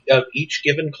each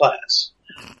given class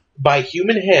by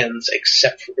human hands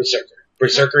except for Berserker.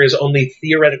 Berserker is only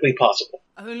theoretically possible.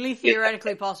 Only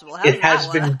theoretically possible. How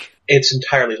does that work? It's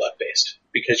entirely luck-based,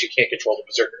 because you can't control the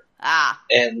Berserker.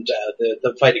 And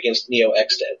the fight against Neo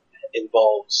Exted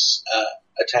involves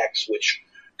attacks which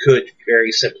could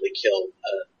very simply kill,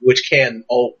 which can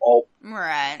auto-kill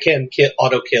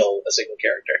a single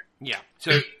character. Yeah,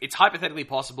 so it's hypothetically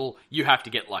possible, you have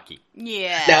to get lucky.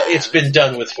 Yeah. Now, it's been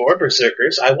done with 4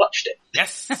 Berserkers, I watched it.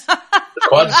 Yes! The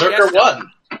Quadzerker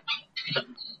won!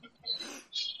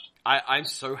 I'm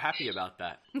so happy about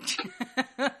that.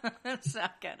 That's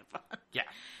kind of fun. Yeah.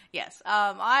 Yes,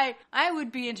 I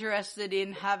would be interested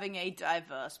in having a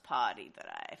diverse party that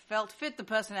I felt fit the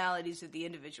personalities of the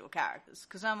individual characters,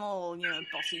 because I'm all,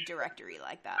 bossy directory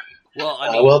like that. Well,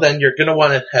 well, then you're gonna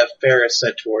want to have Faris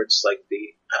set towards, like,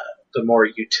 the more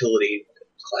utility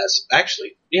class.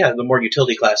 Actually, yeah, the more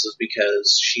utility classes,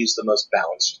 because she's the most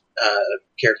balanced,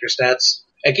 character stats.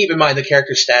 And keep in mind, the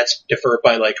character stats differ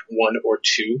by, 1 or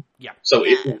 2. Yeah. So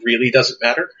it really doesn't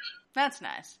matter. That's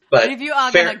nice. But if you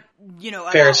are gonna,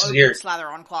 Faris, slather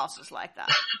on classes like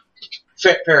that.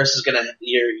 Faris is gonna,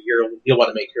 you'll want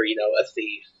to make her, a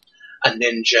thief, a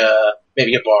ninja,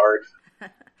 maybe a bard.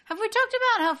 Have we talked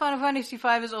about how Final Fantasy V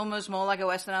is almost more like a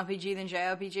Western RPG than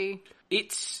JRPG?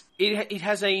 It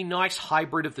has a nice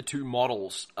hybrid of the two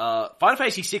models. Final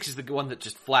Fantasy VI is the one that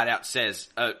just flat out says,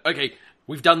 okay,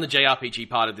 we've done the JRPG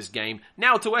part of this game,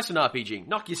 now it's a Western RPG,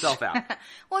 knock yourself out.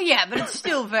 Well, yeah, but it's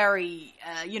still very,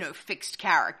 fixed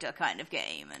character kind of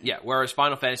game. And... Yeah, whereas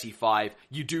Final Fantasy V,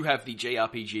 you do have the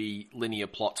JRPG linear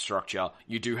plot structure,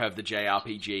 you do have the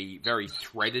JRPG very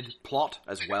threaded plot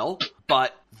as well,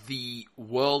 but the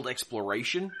world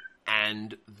exploration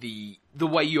and the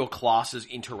way your classes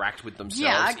interact with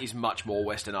themselves is much more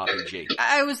Western RPG.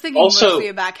 I was thinking mostly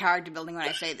about character building when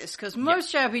I say this, because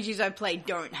most JRPGs I've played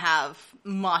don't have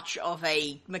much of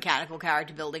a mechanical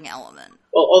character building element.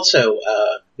 Well, also,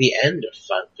 the end of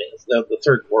Final Fantasy, the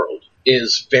third world,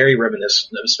 is very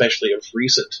reminiscent, especially of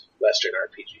recent Western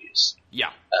RPGs.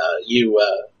 Yeah.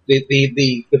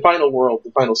 The final world,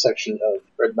 the final section of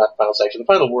or not the final section, the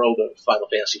final world of Final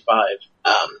Fantasy V,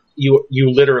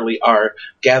 you literally are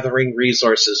gathering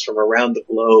resources from around the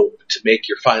globe to make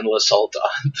your final assault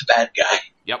on the bad guy.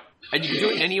 Yep. And you can do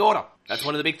it in any order. That's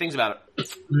one of the big things about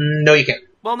it. No, you can't.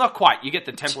 Well, not quite. You get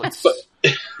the templates.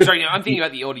 Sorry, I'm thinking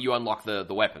about the order you unlock the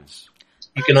weapons.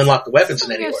 You can unlock the weapons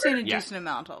in any I've seen order. a decent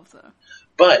amount of, though.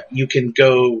 But you can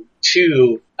go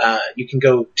to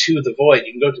the void.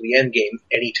 You can go to the end game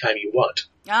anytime you want.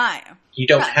 Ah, yeah. You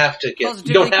don't have to get.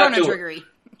 Positively chrono-triggery.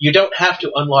 You don't have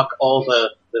to unlock all the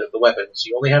weapons.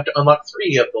 You only have to unlock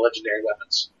 3 of the legendary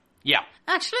weapons. Yeah.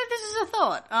 Actually, this is a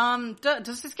thought.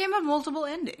 Does this game have multiple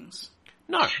endings?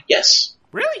 No. Yes,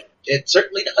 Really? it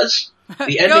certainly does.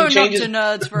 The Go ending changes.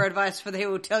 not to nerds for advice, for they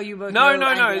will tell you both. No.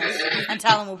 And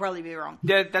Talon will probably be wrong.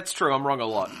 Yeah, that's true. I'm wrong a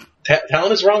lot.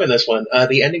 Talon is wrong in this one.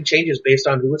 The ending changes based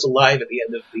on who is alive at the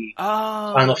end of the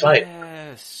final fight.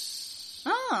 Yes.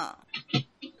 Ah,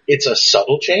 It's a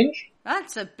subtle change.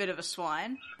 that's a bit of a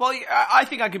swine. Well, I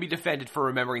think I could be defended for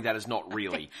remembering that as not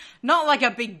really. Not like a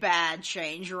big bad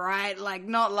change, right? Like,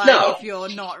 not like No. if you're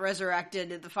not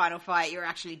resurrected at the final fight, you're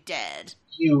actually dead.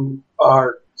 You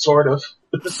are sort of,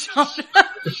 but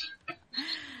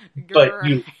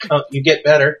you get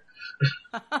better,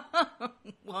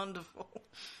 Wonderful.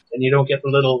 and you don't get the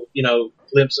little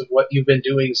glimpse of what you've been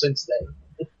doing since then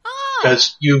Ah,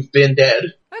 because you've been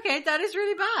dead. okay, that is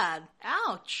really bad.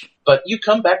 Ouch. But you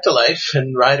come back to life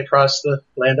and ride across the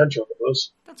land on chocobos.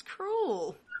 That's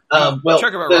cruel. Well,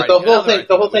 Chocobo the riding,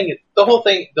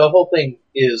 whole thing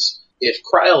is if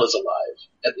Kryl is alive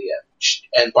at the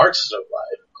end and Bartz is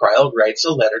alive, Kryl writes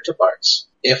a letter to Bartz.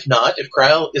 If not, if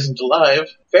Kryl isn't alive,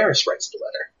 Varys writes the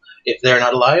letter. If they're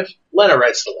not alive, Lena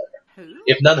writes the letter. Who?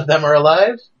 If none of them are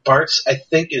alive, Bartz, I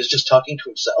think, is just talking to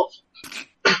himself.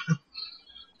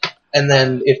 And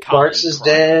then if Bartz is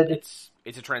dead...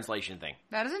 It's a translation thing.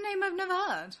 That is a name I've never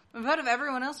heard. I've heard of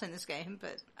everyone else in this game,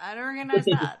 but I don't recognize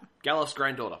that. Gallos'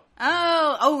 granddaughter.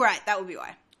 Oh, right, that would be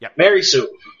why. Mary Sue.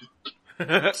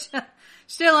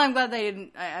 Still, I'm glad they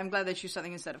didn't. I'm glad they choose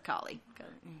something instead of Kali.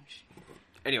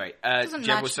 Anyway, It doesn't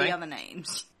Jeb match was the saying... other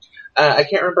names. I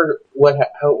can't remember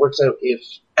how it works out.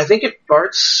 I think if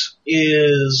Bartz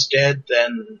is dead,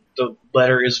 then the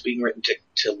letter is being written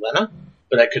to Lena,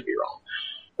 but I could be wrong.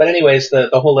 But anyways, the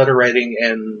whole letter writing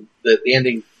and the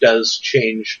ending does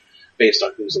change based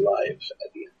on who's alive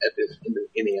in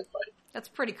the end fight. That's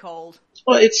pretty cold.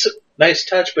 Well, it's a nice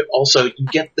touch, but also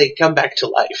they come back to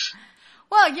life.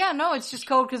 Well, yeah, no, it's just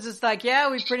cold because it's like,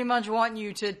 yeah, we pretty much want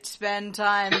you to spend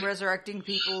time resurrecting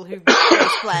people who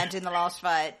face-plant in the last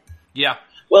fight. Yeah.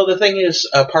 Well, the thing is,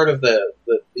 part of the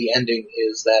ending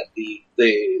is that the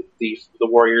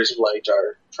Warriors of Light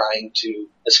are trying to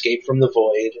escape from the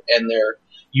Void, and they're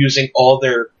using all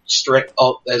their strength,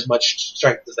 as much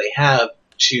strength as they have,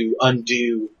 to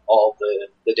undo all the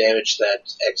damage that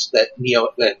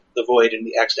the Void and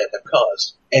the Extant have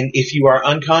caused. And if you are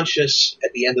unconscious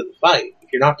at the end of the fight,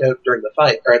 if you're knocked out during the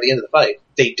fight, or at the end of the fight,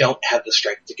 they don't have the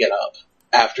strength to get up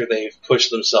after they've pushed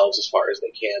themselves as far as they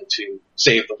can to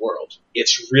save the world.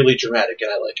 It's really dramatic, and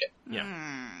I like it.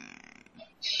 Yeah.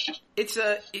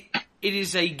 It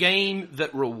is a game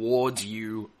that rewards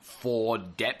you for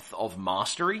depth of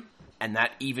mastery, and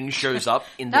that even shows up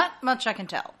in That much I can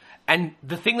tell. And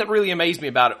the thing that really amazed me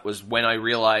about it was when I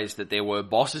realized that there were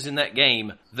bosses in that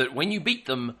game that when you beat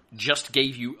them, just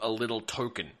gave you a little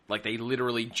token. Like, they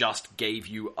literally just gave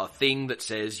you a thing that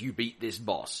says you beat this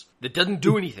boss. That doesn't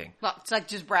do anything. Well, it's like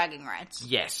just bragging rights.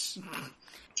 Yes.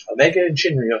 Omega and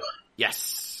Shinryu.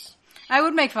 Yes. I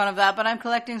would make fun of that, but I'm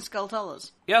collecting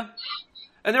Skulltulas. Yeah.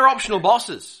 And they're optional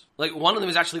bosses. Like, one of them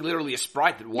is actually literally a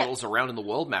sprite that waddles around in the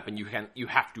world map, and you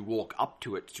have to walk up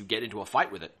to it to get into a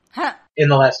fight with it. Huh. In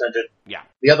the last dungeon. Yeah.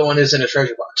 The other one is in a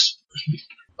treasure box.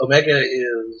 Omega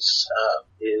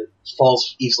it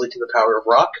falls easily to the power of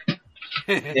rock,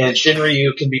 and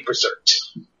Shinryu can be berserked.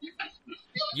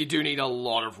 You do need a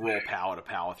lot of raw power to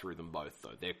power through them both,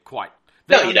 though. They're quite...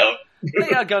 No, you don't.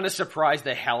 They are going to surprise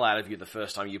the hell out of you the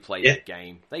first time you play that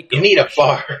game. You need a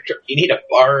bard. You need a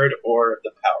bard or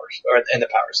the power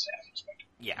staff.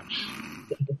 Yeah.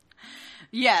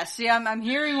 Yeah, see, I'm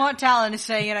hearing what Talon is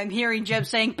saying, and I'm hearing Jeb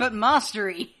saying, but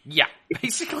mastery. Yeah,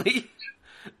 basically.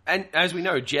 And as we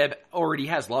know, Jeb already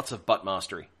has lots of butt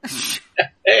mastery.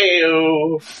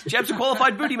 Hey-o. Jeb's a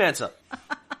qualified booty mancer.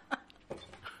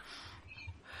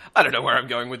 I don't know where I'm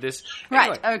going with this.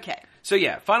 Anyway, Right, okay. So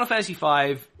yeah, Final Fantasy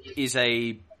V is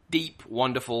a deep,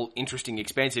 wonderful, interesting,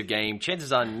 expansive game.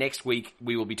 Chances are next week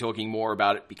we will be talking more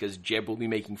about it because Jeb will be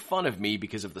making fun of me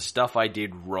because of the stuff I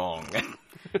did wrong.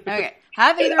 Okay.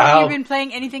 Have either of you been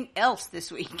playing anything else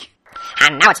this week?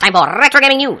 And now it's time for Retro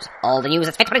Gaming News. All the news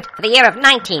that's fit for print for the year of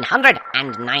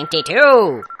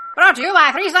 1992. Brought to you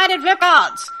by three-sided flip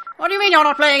cards. What do you mean you're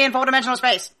not playing in four-dimensional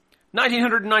space?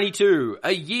 1992,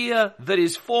 a year that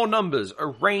is four numbers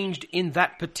arranged in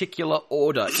that particular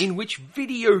order in which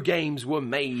video games were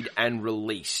made and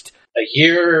released. A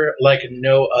year like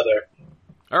no other.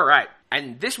 Alright,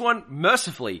 and this one,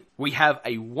 mercifully, we have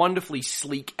a wonderfully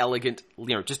sleek, elegant,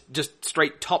 just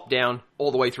straight top down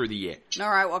all the way through the year.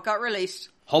 Alright, what got released?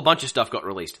 Whole bunch of stuff got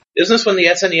released. Isn't this when the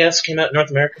SNES came out in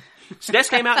North America? SNES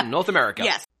came out in North America.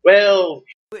 Yes. Well,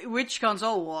 Which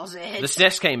console was it? The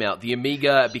SNES came out. The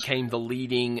Amiga became the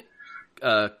leading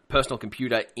personal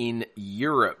computer in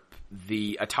Europe.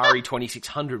 The Atari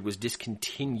 2600 was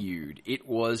discontinued. It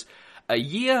was a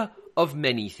year of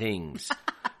many things.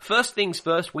 First things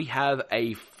first, we have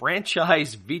a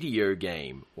franchise video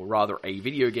game, or rather a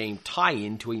video game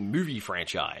tie-in to a movie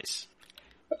franchise.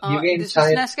 This is a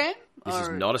SNES game? This is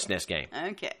not a SNES game.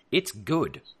 Okay. It's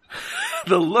good.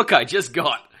 The look I just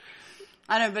got.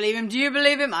 I don't believe him. Do you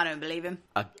believe him? I don't believe him.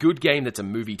 A good game that's a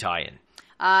movie tie-in.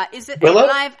 Is it Willow? a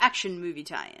live-action movie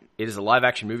tie-in? It is a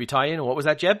live-action movie tie-in. What was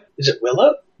that, Jeb? is it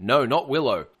Willow? No, not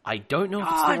Willow. I don't know if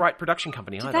it's God. the right production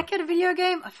company Did either. that get a video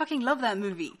game? I fucking love that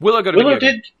movie. Willow got a Willow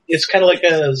video game. did. It's kind of like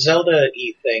a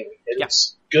Zelda-y thing.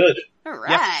 It's good. Alright.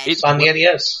 Yeah, It's on the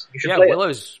NES. You should Yeah, play it.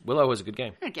 Willow was a good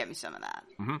game. Get me some of that.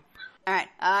 Mm-hmm.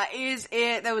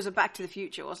 Alright, there was a Back to the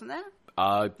Future, wasn't there?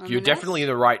 You're NES? definitely in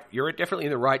the right. You're definitely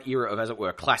in the right era of, as it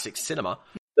were, classic cinema.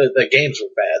 The games were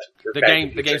bad.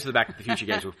 The games for the Back to the Future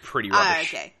games were pretty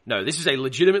rubbish. Okay. No, this is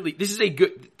a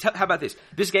good. How about this?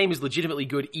 This game is legitimately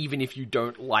good, even if you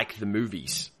don't like the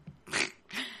movies.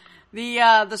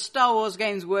 The Star Wars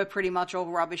games were pretty much all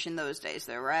rubbish in those days,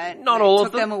 though, right? Not all of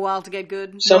Took them. them a while to get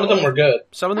good. Some of them were good.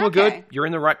 Some of them were Okay. good. You're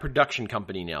in the right production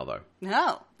company now, though.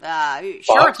 No.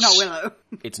 Sure Fox. it's not Willow.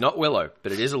 It's not Willow,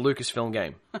 but it is a Lucasfilm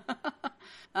game.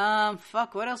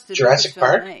 Fuck, what else did Jurassic Lucasfilm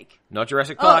Park? make? Not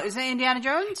Jurassic Oh, Park. is it Indiana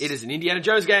Jones? It is an Indiana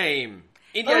Jones game.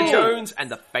 Indiana Oh. Jones and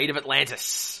the Fate of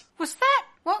Atlantis. Was that?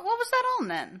 What was that on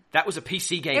then? That was a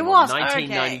PC game It in was,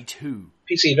 1992.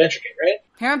 PC Adventure game, right?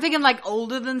 Here I'm thinking like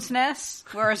older than SNES,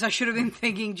 whereas I should have been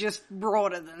thinking just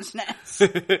broader than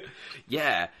SNES.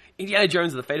 Yeah. Indiana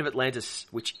Jones and the Fate of Atlantis,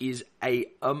 which is a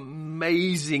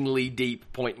amazingly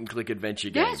deep point-and-click adventure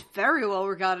game. Yeah, it's very well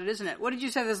regarded, isn't it? What did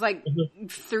you say? There's like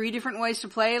 3 different ways to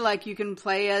play. Like you can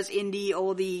play as Indy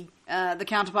or the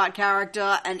counterpart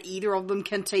character, and either of them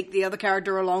can take the other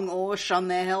character along or shun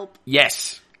their help.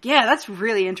 Yes. Yeah, that's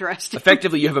really interesting.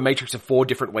 Effectively, you have a matrix of 4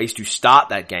 different ways to start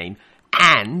that game,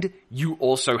 and you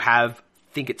also have,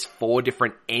 I think it's 4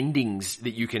 different endings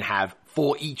that you can have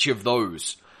for each of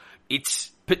those. It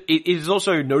is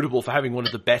also notable for having one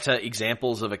of the better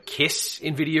examples of a kiss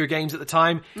in video games at the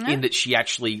time, in that she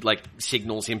actually, like,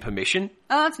 signals him permission.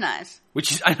 Oh, that's nice.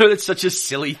 Which is, I know that's such a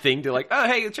silly thing to like, oh,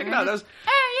 hey, check it out. That was,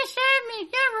 Oh, you saved me.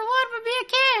 Your reward would be a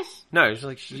kiss. no, it's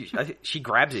like, I think she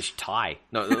grabs his tie.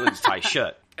 No, it's tie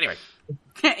shirt. Anyway.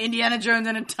 Indiana Jones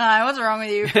in a tie. What's wrong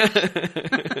with you?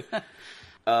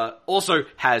 Also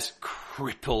has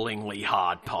cripplingly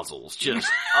hard puzzles. Just,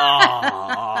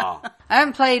 ah. I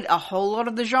haven't played a whole lot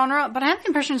of the genre, but I have the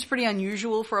impression it's pretty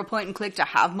unusual for a point and click to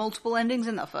have multiple endings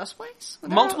in the first place. Were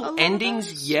there a Multiple lot of endings,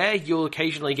 those? yeah, you'll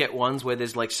occasionally get ones where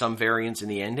there's like some variance in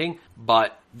the ending,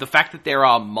 but the fact that there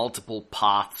are multiple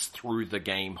paths through the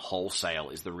game wholesale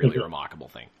is the really remarkable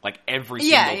thing. Like every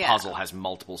single puzzle has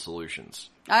multiple solutions.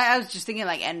 I was just thinking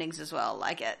like endings as well.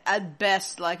 Like at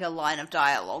best, like a line of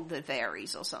dialogue that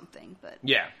varies or something. But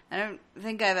Yeah. I don't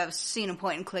think I've ever seen a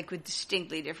point and click with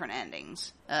distinctly different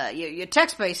endings. Your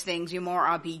text-based things, your more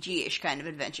RPG-ish kind of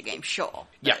adventure game, sure.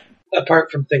 Yeah.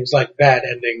 Apart from things like bad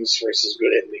endings versus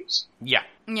good endings. Yeah.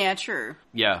 Yeah, true.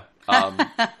 Yeah.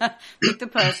 Like the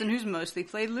person who's mostly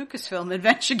played Lucasfilm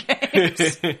adventure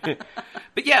games.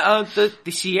 But yeah,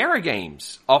 the Sierra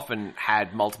games often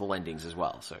had multiple endings as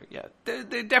well. So yeah, there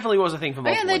definitely was a thing for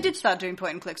But multiple yeah, they did endings. start doing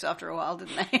point and clicks after a while,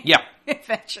 didn't they? Yeah.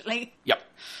 Eventually. Yep.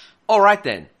 Alright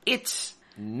then. It's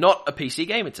not a PC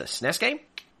game, it's a SNES game.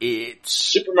 It's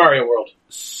Super Mario World.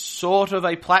 sort of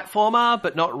a platformer,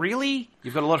 but not really.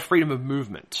 You've got a lot of freedom of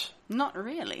movement. Not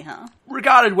really, huh?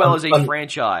 Regarded well as a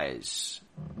franchise.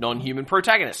 Non-human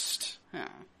protagonist. Huh.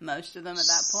 Most of them at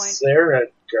that point. Is there a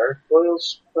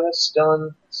Gargoyle's Quest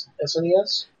on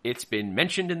SNES? It's been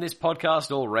mentioned in this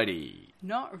podcast already.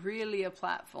 Not really a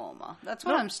platformer. That's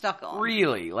what I'm stuck on.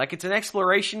 Really? Like, it's an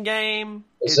exploration game.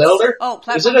 A It's- Zelda? Oh,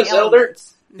 platforming Is it a Zelda?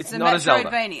 elements. It's a not a Zelda.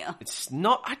 Metroidvania. It's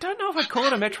not, I don't know if I'd call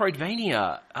it a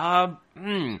Metroidvania.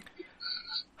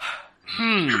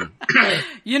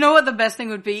 You know what the best thing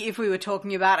would be if we were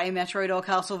talking about a Metroid or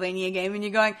Castlevania game and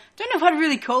you're going, don't know if I'd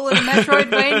really call it a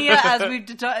Metroidvania as we've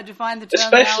defined the term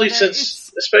Especially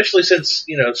nowadays. since,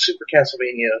 Super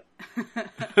Castlevania.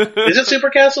 Is it Super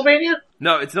Castlevania?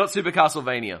 No, it's not Super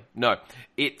Castlevania. No,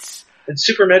 it's... And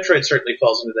Super Metroid certainly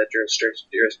falls into that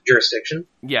jurisdiction.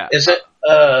 Yeah. Is it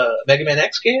a Mega Man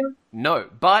X game? No,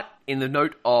 but in the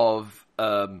note of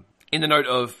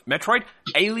Metroid,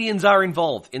 aliens are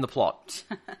involved in the plot.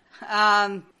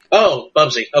 Oh,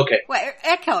 Bubsy. Okay. Wait,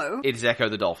 Echo? It is Echo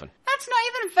the Dolphin. That's not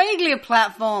even vaguely a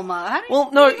platformer. How do you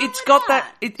Well, no, know it's got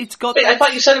that. It's got Wait, that. I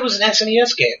thought you said it was an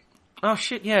SNES game. Oh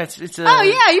shit! Yeah, it's a. Oh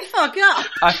yeah, you fuck up.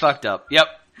 I fucked up. Yep.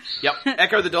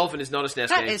 Echo the Dolphin is not a SNES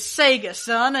That game. is Sega,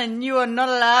 son, and you are not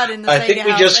allowed in the I Sega think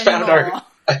we house just found anymore.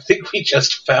 I think we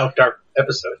just found our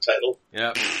episode title.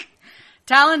 Yep.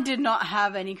 Talon did not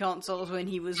have any consoles when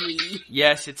he was wee.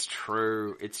 Yes, it's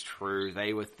true. It's true.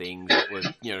 They were things that were,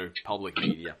 public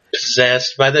media.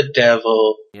 Possessed by the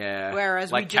devil. Yeah.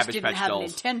 Whereas like we just Cabbage didn't Patch have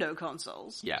Dolls. Nintendo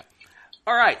consoles. Yeah.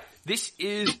 All right. This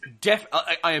is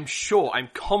I am sure. I'm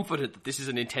confident that this is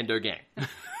a Nintendo game.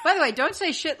 By the way, don't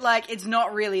say shit like it's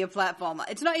not really a platformer.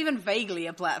 It's not even vaguely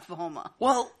a platformer.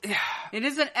 Well, It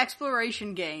is an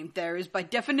exploration game. There is by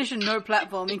definition no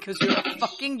platforming because you're a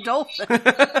fucking dolphin.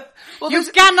 You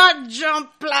cannot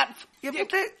jump platform. yeah, but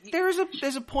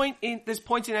there's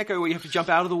points in Echo where you have to jump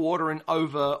out of the water and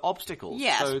over obstacles.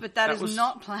 Yes, so but that is was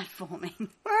not platforming.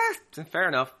 fair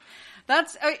enough.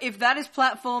 That's if that is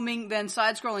platforming, then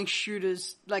side-scrolling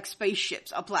shooters like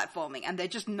spaceships are platforming, and they're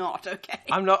just not. Okay.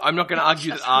 I'm not going to argue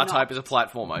that just R-Type not. is a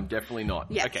platformer. I'm definitely not.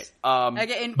 Yes. Okay.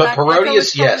 Okay, in But fact, Echo Parodius,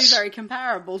 is probably yes. very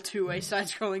comparable to a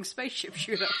side-scrolling spaceship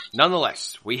shooter.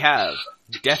 Nonetheless, we have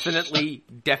definitely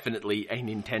a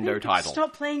Nintendo title.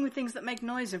 Stop playing with things that make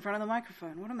noise in front of the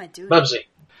microphone. What am I doing? Bubsy.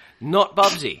 Not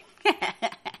Bubsy.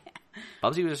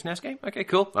 Bubsy was a SNES game? Okay,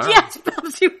 cool. All right. Yes,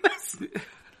 Bubsy was.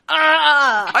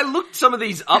 I looked some of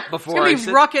these up before I It's said...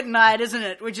 gonna be Rocket Knight, isn't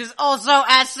it? Which is also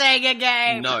a Sega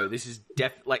game. No, this is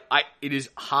it is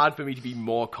hard for me to be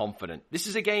more confident. This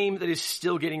is a game that is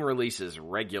still getting releases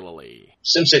regularly.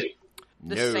 SimCity.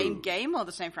 The No. same game or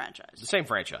the same franchise? The same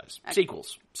franchise.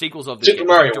 Sequels of this Super game.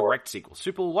 Mario Direct sequels.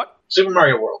 Super what? Super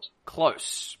Mario World.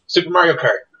 Close. Super Mario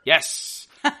Kart. Yes.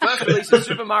 First release of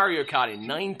Super Mario Kart in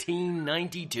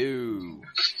 1992.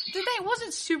 Was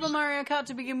it Super Mario Kart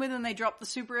to begin with and they dropped the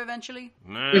Super eventually?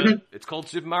 It's called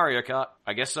Super Mario Kart.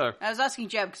 I guess so. I was asking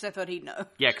Jeb because I thought he'd know.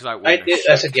 Yeah, because I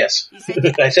said yes. said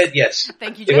yes. I said yes.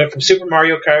 Thank you, They Jeb. went from Super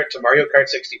Mario Kart to Mario Kart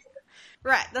 64.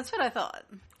 Right, that's what I thought.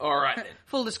 All right then.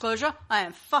 Full disclosure, I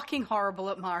am fucking horrible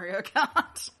at Mario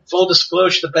Kart. Full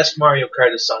disclosure, the best Mario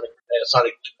Kart is Sonic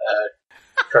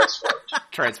Transformed.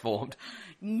 Transformed.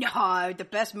 No, the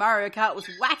best Mario Kart was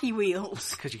Wacky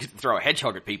Wheels. Because you could throw a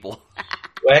hedgehog at people.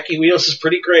 Wacky Wheels is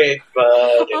pretty great, but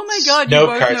Oh my god, you no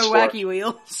both kart know sport. Wacky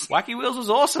Wheels. Wacky Wheels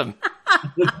was awesome.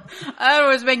 I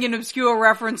was making an obscure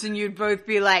reference and you'd both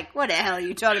be like, what the hell are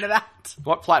you talking about?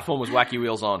 What platform was Wacky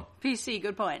Wheels on? PC,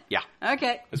 good point. Yeah.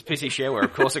 Okay. It's PC Shareware,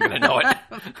 of course I'm going to know it.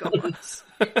 Of course.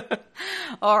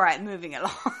 Alright, moving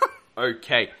along.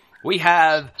 Okay. We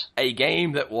have a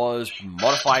game that was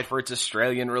modified for its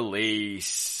Australian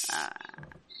release.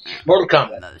 Mortal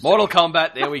Kombat. Mortal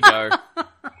Kombat, there we go.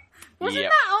 Wasn't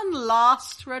Yep. that on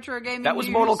last Retro Gaming That was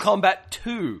News? Mortal Kombat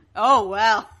 2. Oh,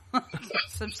 well.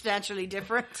 Substantially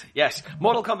different. Yes,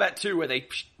 Mortal Kombat 2, where they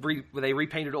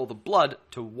repainted all the blood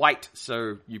to white,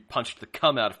 so you punched the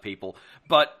cum out of people.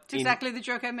 But It's exactly the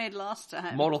joke I made last time.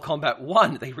 in Mortal Kombat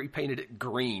 1, they repainted it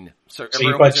green, so you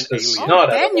everyone was punched an the alien. snot out of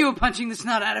Then them. you were punching the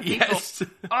snot out of people. Yes.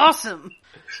 Awesome.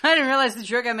 I didn't realize the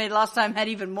joke I made last time had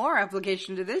even more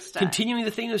application to this time. Continuing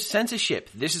the theme of censorship,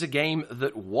 this is a game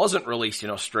that wasn't released in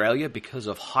Australia because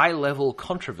of high-level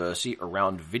controversy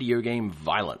around video game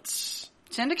violence.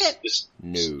 Syndicate?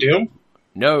 No. Doom?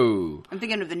 No. I'm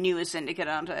thinking of the newest Syndicate,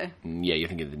 aren't I? Yeah, you're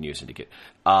thinking of the new Syndicate.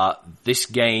 This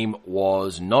game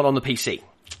was not on the PC.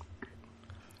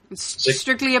 It's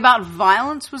strictly about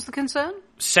violence was the concern?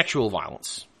 Sexual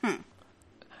violence.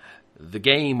 The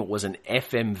game was an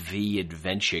FMV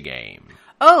adventure game.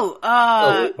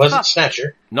 Oh, was it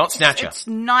Snatcher? Not Snatcher. It's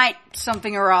Night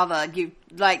something or other. You,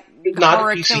 like, Not a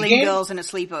horror PC killing game? girls in a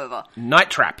sleepover. Night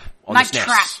Trap on Night the SNES.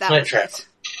 Trap, that Night was Trap. it.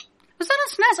 Was that a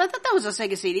SNES? I thought that was a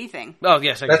Sega CD thing. Oh,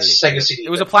 yeah, Sega That's CD. Sega CD.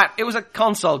 It was a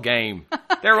console game.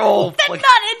 They're all They're like,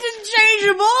 not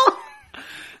interchangeable!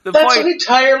 The That's an point,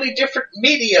 entirely different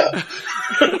media.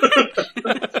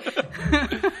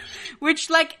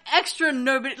 Which, like, extra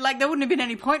nobody, like, there wouldn't have been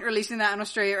any point releasing that in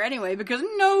Australia anyway, because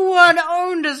no one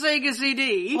owned a Sega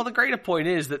CD. well, the greater point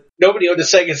is that Nobody owned a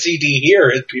Sega CD here,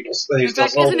 and people they In still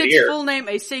fact, sold isn't it its here. full name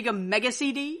a Sega Mega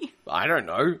CD? I don't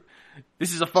know.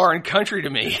 This is a foreign country to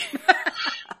me.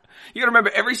 You gotta remember,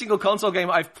 every single console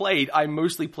game I've played, I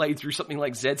mostly played through something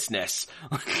like ZSNES.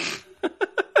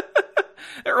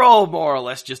 They're all more or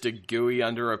less just a GUI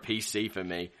under a PC for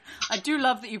me. I do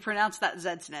love that you pronounce that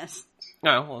ZSNES.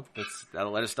 No, well,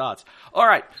 that'll let us start.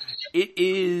 Alright, it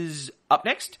is up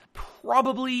next.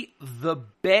 Probably the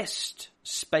best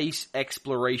space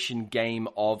exploration game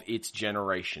of its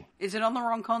generation. Is it on the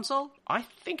wrong console? I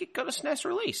think it got a SNES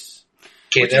release.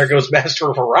 Okay, there goes Master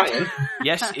of Orion.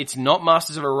 Yes, it's not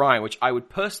Masters of Orion, which I would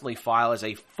personally file as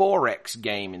a 4X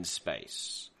game in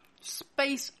space.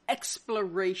 Space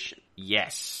exploration.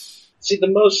 Yes. See,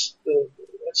 that's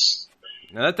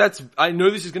Now I know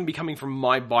this is going to be coming from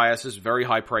my biases, very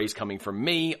high praise coming from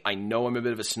me. I know I'm a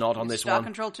bit of a snot on this Star one.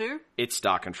 Control 2? It's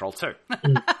Star Control 2.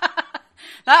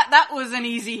 That was an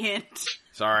easy hint.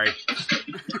 Sorry.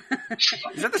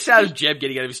 Is that the sound of Jeb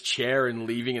getting out of his chair and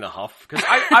leaving in a huff? Because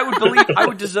I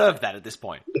would deserve that at this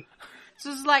point. This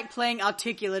is like playing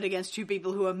Articulate against two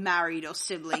people who are married or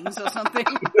siblings or something.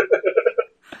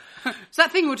 It's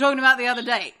that thing we were talking about the other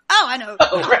day. Oh, I know.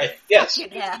 oh right, yes.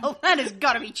 Fucking hell, that has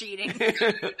got to be cheating.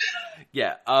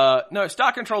 Yeah, no,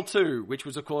 Star Control 2, which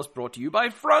was of course brought to you by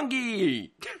Frungy!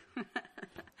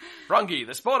 Frungy,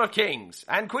 the sport of kings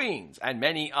and queens and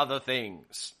many other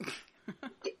things.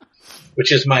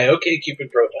 Which is my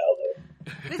OkCupid profile, though.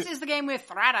 This is the game with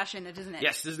Thradash in it, isn't it?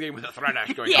 Yes, this is the game with a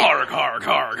Thradash going, Yeah. harg, harg,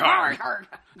 harg, harg. Arg.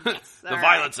 Yes, The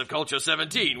violence of Culture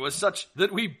 17 was such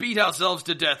that we beat ourselves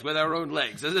to death with our own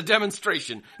legs as a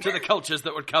demonstration to the cultures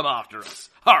that would come after us.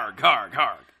 Harg, harg,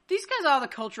 harg. These guys are the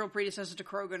cultural predecessor to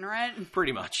Krogan, right?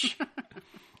 Pretty much.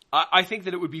 I think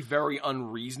that it would be very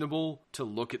unreasonable to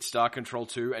look at Star Control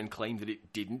 2 and claim that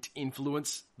it didn't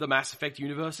influence the Mass Effect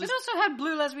universes. It also had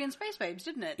blue lesbian space babes,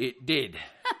 didn't it? It did.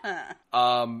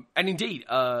 And indeed,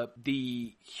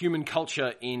 the human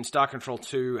culture in Star Control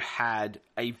 2 had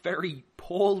a very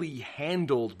poorly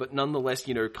handled, but nonetheless,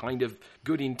 kind of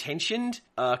good intentioned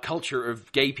culture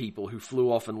of gay people who flew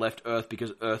off and left Earth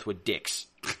because Earth were dicks.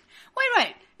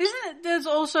 Wait. Isn't it, there's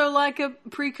also like a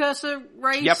precursor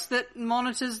race Yep. that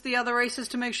monitors the other races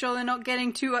to make sure they're not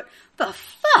getting too... The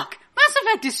fuck? Mass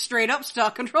Effect is straight up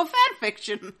Star Control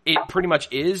fanfiction. It pretty much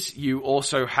is. You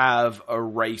also have a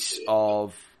race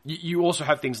of... You also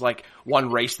have things like one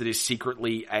race that is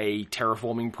secretly a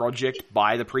terraforming project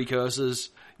by the precursors.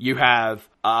 You have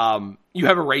a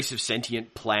race of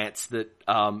sentient plants that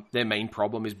their main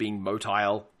problem is being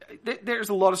motile. There's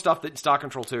a lot of stuff that in Star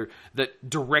Control 2 that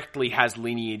directly has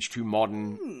lineage to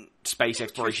modern space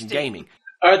exploration gaming.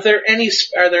 Are there any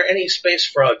space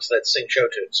frogs that sing show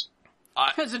tunes?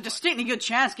 There's a distinctly good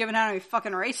chance given how many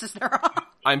fucking races there are.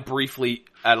 I'm briefly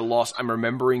at a loss. I'm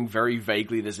remembering very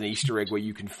vaguely there's an Easter egg where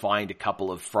you can find a couple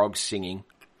of frogs singing,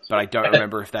 but I don't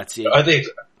remember if that's it. Are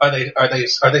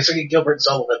they singing Gilbert and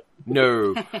Sullivan?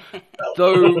 No.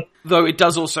 Though it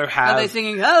does also have... Are they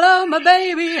singing, hello my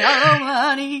baby, hello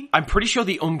honey? I'm pretty sure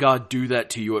the Ungard do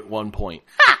that to you at one point.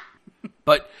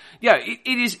 But yeah,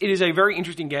 it is a very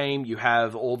interesting game. You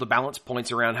have all the balance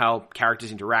points around how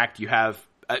characters interact. You have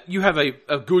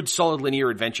a good solid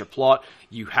linear adventure plot.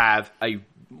 You have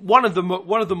one of the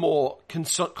more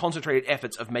concentrated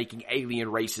efforts of making alien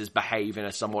races behave in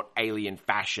a somewhat alien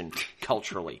fashion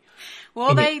culturally.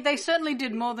 Well, they certainly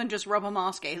did more than just rubber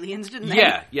mask aliens, didn't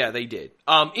they? Yeah, they did.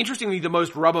 Interestingly, the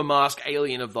most rubber mask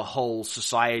alien of the whole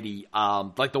society,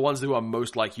 like the ones who are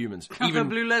most like humans. The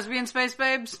blue lesbian space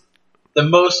babes? The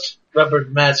most rubber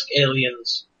mask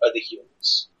aliens are the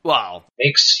humans. Wow.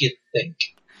 Makes you think.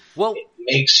 Well, It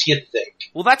makes you think.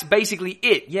 well, that's basically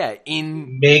it. Yeah,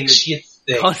 in Makes the you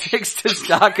think. context of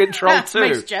Star Control 2.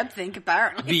 Makes Jeb think,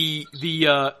 apparently. There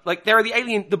are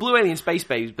the blue alien space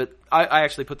babes, but I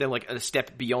actually put them like a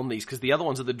step beyond these because the other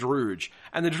ones are the Druge.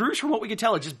 And the Druge, from what we can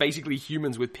tell, are just basically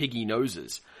humans with piggy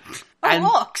noses.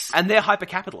 Orcs! And they're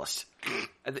hyper-capitalist.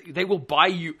 They will buy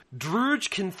you... Druge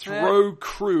can throw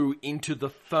crew into the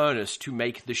furnace to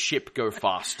make the ship go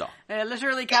faster. They're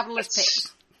literally capitalist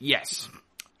pigs. Yes.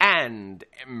 And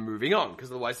moving on, because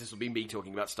otherwise this will be me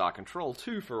talking about Star Control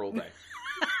 2 for all day.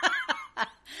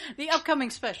 The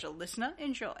upcoming special, listener,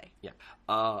 enjoy. Yeah.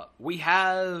 We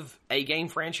have a game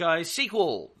franchise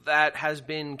sequel that has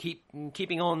been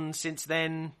keeping on since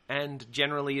then, and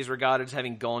generally is regarded as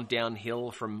having gone downhill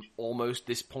from almost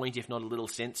this point, if not a little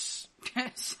since.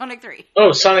 Sonic 3.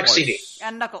 Oh, Sonic CD.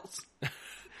 And Knuckles.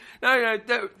 No,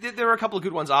 there are a couple of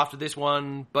good ones after this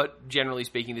one, but generally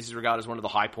speaking, this is regarded as one of the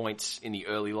high points in the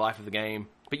early life of the game.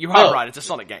 But you are right, it's a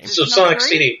Sonic game. So Sonic three?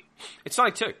 CD. It's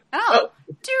Sonic 2. Oh,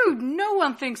 dude, no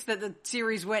one thinks that the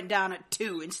series went down at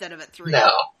 2 instead of at 3.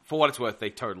 No. For what it's worth, they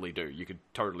totally do. You could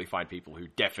totally find people who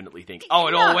definitely think, oh,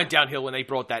 it all went downhill when they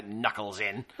brought that Knuckles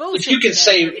in. If you can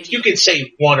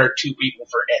say one or two people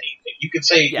for anything, you can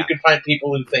say you can find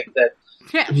people who think that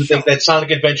think that Sonic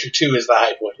Adventure 2 is the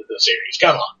high point of the series.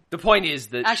 Come on. The point is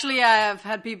that... Actually, I've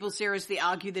had people seriously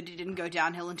argue that it didn't go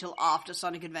downhill until after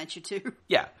Sonic Adventure 2.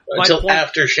 Yeah. Until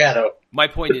after Shadow. My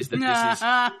point is that this is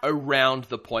around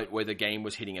the point where the game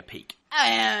was hitting a peak.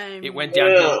 It went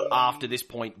downhill after this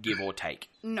point, give or take.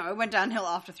 No, it went downhill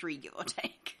after 3, give or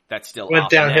take. That's still It went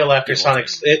downhill after Sonic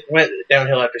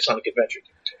Adventure.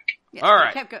 Yeah, all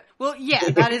right. Kept go- well, yeah,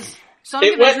 that is...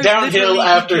 Sonic It went Adventure is downhill literally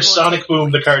after give or Sonic take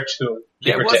Boom the points. cartoon.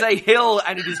 There was a hill,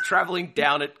 and it is traveling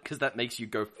down it, because that makes you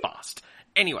go fast.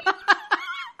 Anyway.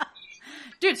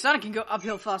 Dude, Sonic can go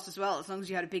uphill fast as well, as long as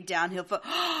you had a big downhill for...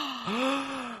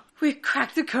 We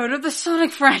cracked the code of the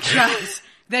Sonic franchise!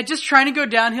 They're just trying to go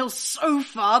downhill so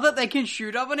far that they can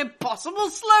shoot up an impossible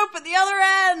slope at the other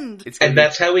end! And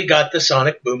that's how we got the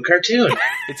Sonic Boom cartoon.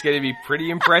 It's going to be pretty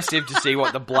impressive to see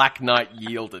what the Black Knight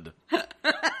yielded.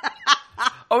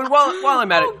 Oh, and while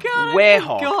I'm at it,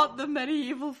 Werehog. God, the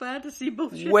medieval fantasy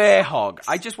bullshit. Werehog.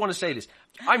 I just want to say this.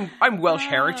 I'm Welsh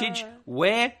heritage.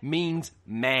 Were means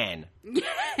man.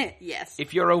 Yes.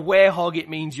 If you're a werehog, it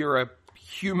means you're a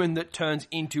human that turns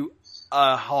into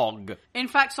a hog. In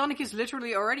fact, Sonic is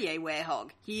literally already a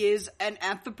werehog. He is an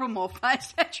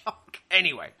anthropomorphized hedgehog.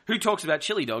 Anyway, who talks about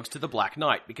chili dogs to the Black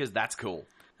Knight? Because that's cool.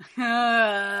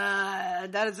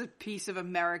 That is a piece of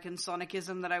American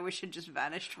Sonicism that I wish had just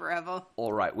vanished forever.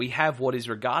 Alright, we have what is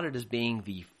regarded as being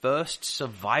the first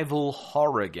survival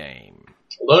horror game.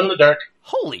 Alone in the Dark.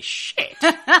 Holy shit!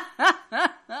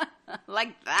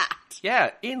 Like that. Yeah,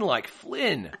 in like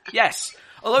Flynn. Yes,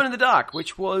 Alone in the Dark,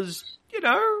 which was,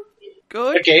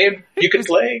 good. A game you could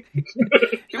play.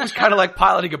 It was kind of like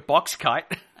piloting a box kite.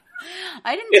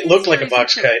 I didn't. It looked like a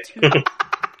box kite.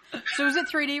 So was it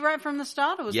 3D right from the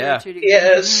start, or was Yeah. it 2D?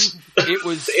 Yes. It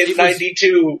was In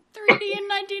 92. 3D in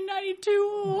 1992.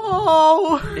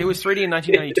 Oh. It was 3D in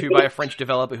 1992 by a French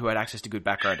developer who had access to good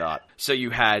background art. So you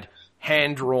had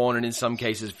hand-drawn and in some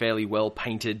cases fairly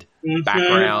well-painted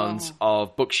backgrounds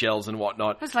of bookshelves and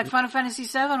whatnot. It was like Final Fantasy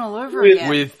VII all over With- again.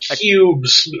 With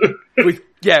Cubes. with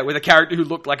a character who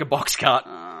looked like a box cart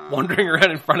wandering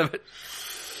around in front of it.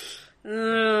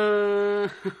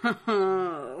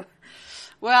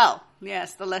 Well,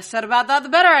 yes, the less said about that, the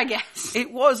better, I guess.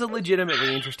 It was a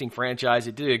legitimately interesting franchise.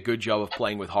 It did a good job of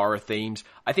playing with horror themes.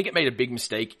 I think it made a big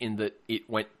mistake in that it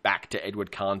went back to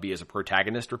Edward Carnby as a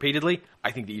protagonist repeatedly.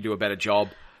 I think that you do a better job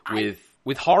with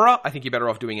horror. I think you're better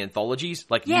off doing anthologies,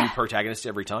 like new protagonists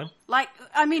every time. Like,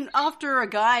 I mean, after a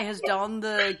guy has done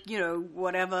the,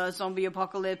 whatever, zombie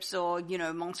apocalypse or,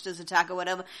 monsters attack or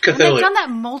whatever, when they've done that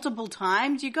multiple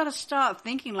times, you gotta start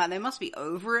thinking, like, they must be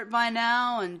over it by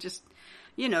now and just...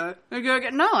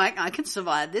 I can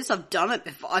survive this. I've done it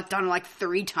before. I've done it like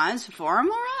 3 times before. I'm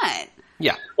alright.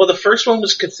 Yeah. Well, the first one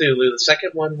was Cthulhu. The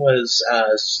second one was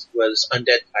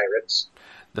Undead Pirates.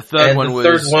 The third one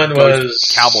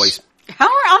was Cowboys. How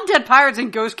are Undead Pirates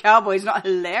and Ghost Cowboys not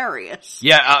hilarious?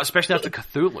 Yeah, especially after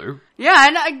Cthulhu. Yeah,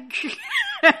 and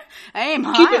I aim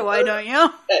high, why don't you?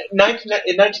 In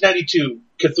 1992,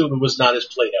 Cthulhu was not as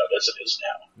played out as it is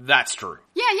now. That's true.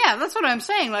 Yeah, that's what I'm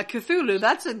saying. Like, Cthulhu,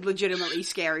 that's a legitimately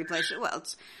scary place. Well,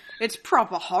 it's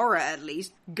proper horror, at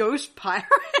least. Ghost Pirates?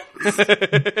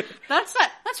 That's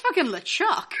fucking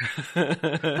LeChuck.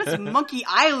 That's Monkey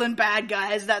Island bad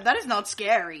guys. That is not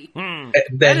scary. Then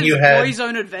That is you had Boys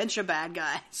Own Adventure bad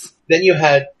guys. Then you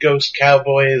had Ghost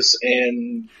Cowboys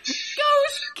and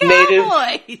Ghost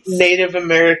Cowboys! Native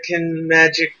American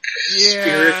magic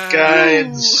spirit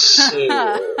guides.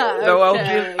 Though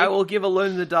Okay. I will give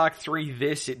Alone in the Dark 3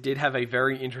 this. It did have a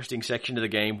very interesting section of the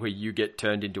game where you get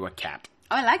turned into a cat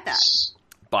Oh, I like that.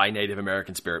 by Native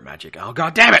American spirit magic. Oh,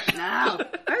 god damn it! No. Why would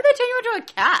they turn you into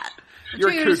a cat? You're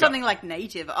a Turn you into cougar. something like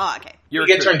native. Oh, okay. You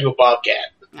get turned into a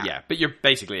bobcat. Yeah, but you're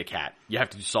basically a cat. You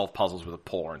have to solve puzzles with a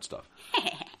paw and stuff.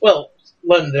 Well,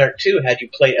 Alone in the Dark 2 had you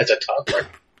play as a toddler.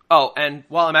 Oh, and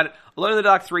while I'm at it, Alone in the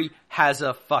Dark 3 has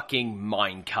a fucking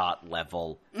minecart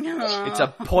level. It's a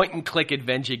point-and-click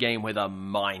adventure game with a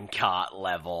minecart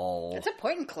level. It's a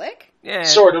point and click? Yeah,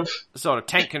 Sort of.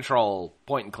 tank control,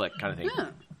 point-and-click kind of thing.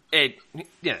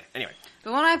 Yeah, anyway.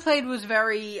 The one I played was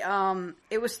very,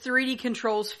 it was 3D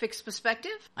controls fixed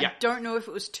perspective. Yeah. I don't know if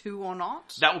it was 2 or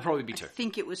not. That will probably be 2. I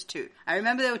think it was 2. I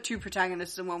remember there were 2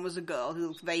 protagonists and one was a girl who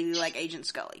looked vaguely like Agent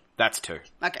Scully. That's 2.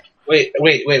 Okay. Wait.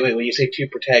 When you say 2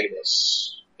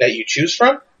 protagonists that you choose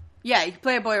from, Yeah, you can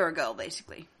play a boy or a girl,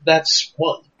 basically. that's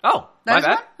 1. Oh, my That's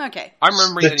bad. one? Okay. I'm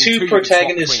remembering The that in 2 2 you could swap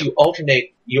protagonists between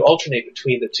you alternate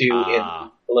between the 2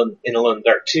 Ah. in Alone in the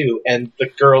Dark 2, and the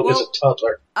girl is a Well-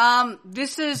 toddler.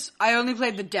 I only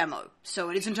played the demo, so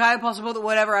it is entirely possible that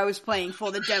whatever I was playing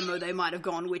for the demo, they might have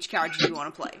gone, which character do you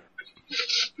want to play?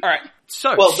 Alright,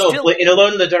 so, Well, no, still... in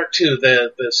Alone in the Dark 2,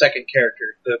 the second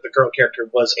character, the girl character,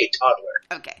 was a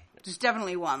toddler. Okay, there's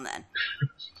definitely one then.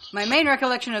 My main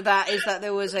recollection of that is that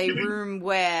there was a room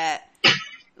where,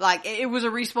 like, it was a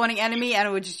respawning enemy and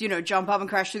it would just, jump up and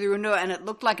crash through the window and it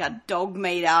looked like a dog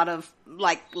made out of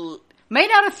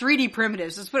 3D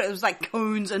primitives. Let's put it was like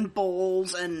cones and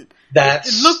balls and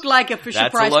That's it looked like a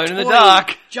Fisher-Price Alone in the toy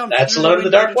Dark. jumped That's through Alone in the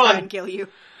window Dark to try 1. and kill you.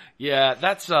 Yeah,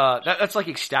 that's like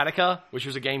Ecstatica, which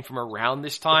was a game from around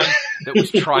this time that was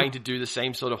trying to do the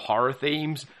same sort of horror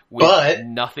themes with But-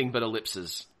 nothing but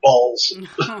ellipses. balls.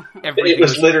 Everything It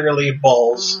was literally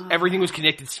balls. everything was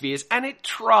connected spheres, and it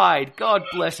tried. God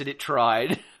bless it, it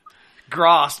tried.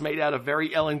 Grass made out of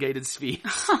very elongated spheres.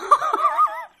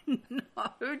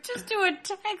 Just do a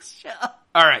texture.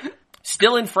 Alright,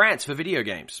 still in France for video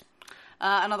games.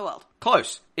 Another world.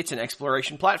 Close. It's an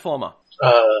exploration platformer.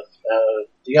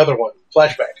 The other one,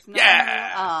 Flashback.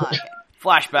 Yeah! Okay. That was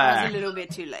a Flashback little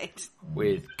bit too late.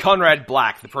 with Conrad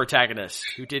Black, the protagonist,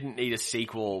 who didn't need a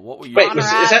sequel. What were you? Wait,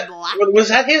 Conrad Black. was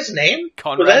that his name?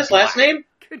 Conrad was that his last Black. name?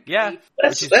 Good Yeah. grief.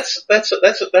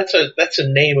 That's a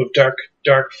name of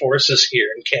dark forces here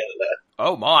in Canada.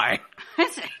 Oh my.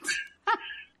 Is it?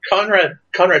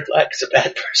 Conrad Black is a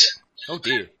bad person. Oh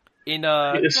dear. In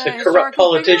He's The a corrupt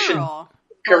historical figure politician. or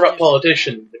Corrupt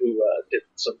politician who did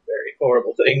some very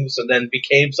horrible things and then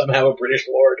became somehow a British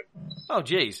lord. oh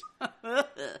jeez.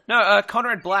 No,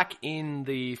 Conrad Black in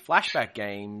the Flashback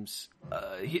games.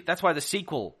 That's why the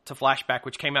sequel to Flashback,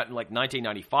 which came out in like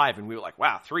 1995, and we were like,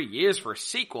 "Wow, 3 years for a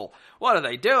sequel? What are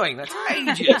they doing? That's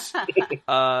ages."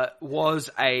 Was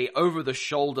a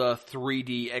over-the-shoulder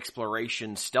 3D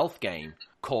exploration stealth game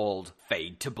called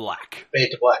Fade to Black.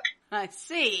 Fade to Black. I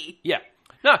see. Yeah.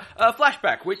 No,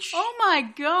 Flashback, which... Oh my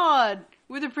god!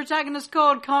 With a protagonist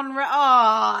called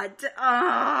Conrad.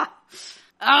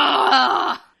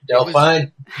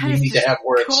 Delphine, you That is need to just have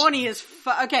words. corny as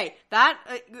okay, that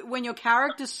when your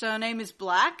character's surname is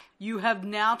Black, you have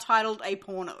now titled a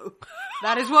porno.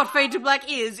 That is what Fade to Black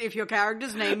is if your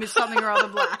character's name is something or other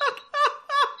Black.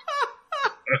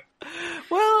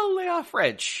 Well, they are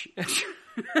French.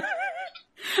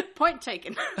 Point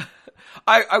taken.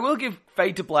 I will give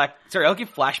I'll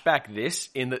give Flashback this,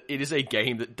 in that it is a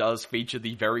game that does feature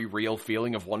the very real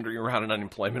feeling of wandering around an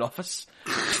unemployment office.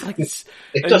 Like this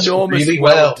It does it enormous really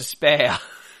well well. of despair.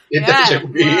 It Yeah, does it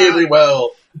really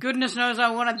well. Goodness knows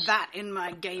I wanted that in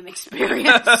my game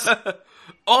experience.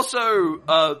 Also,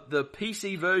 the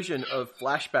PC version of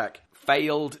Flashback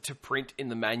failed to print in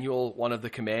the manual one of the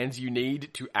commands you need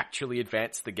to actually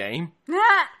advance the game.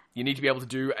 You need to be able to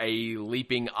do a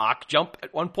leaping arc jump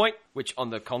at one point, which on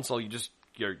the console you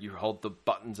hold the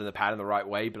buttons and the pad in the right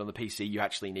way, but on the PC you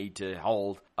actually need to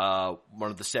hold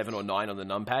one of the 7 or 9 on the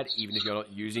numpad, even if you're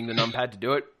not using the numpad to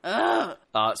do it.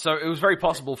 So it was very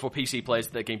possible for PC players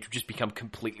of that game to just become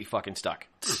completely fucking stuck.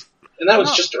 And that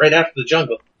was just right after the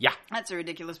jungle. Yeah. That's a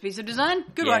ridiculous piece of design.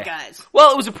 Good Yeah. work, guys.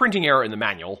 Well, it was a printing error in the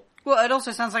manual. Well, it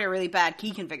also sounds like a really bad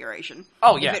key configuration.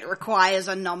 Oh, yeah. If it requires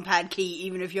a numpad key,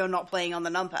 even if you're not playing on the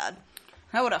numpad.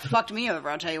 That would have fucked me over,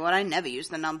 I'll tell you what. I never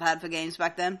used the numpad for games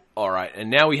back then. Alright, and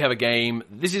now we have a game.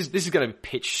 This is going to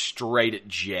pitch straight at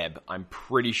Jeb. I'm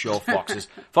pretty sure Fox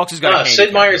is going to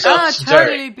Sid Meier's Oh, Sorry.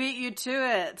 totally beat you to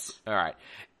it. Alright.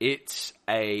 It's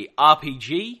a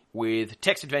RPG with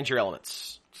text adventure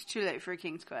elements. It's too late for a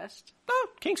King's Quest. Oh,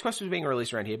 King's Quest was being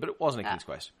released around here, but it wasn't a King's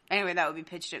Quest. Anyway, that would be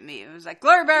pitched at me. It was like,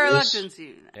 Glory by Reluctance.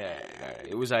 Yeah,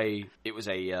 it was a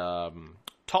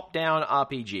top-down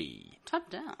RPG. Top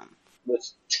down. With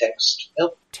text.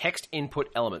 Oh, Text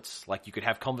input elements, like you could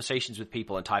have conversations with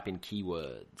people and type in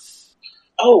keywords.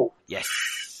 oh, Yes.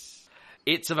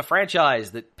 It's of a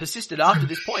franchise that persisted after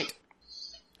this point.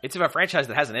 It's of a franchise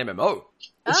that has an MMO.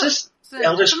 is this so an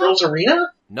Elder Ultima? Scrolls Arena?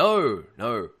 No.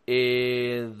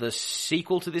 The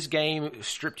sequel to this game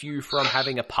stripped you from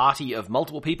having a party of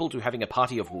multiple people to having a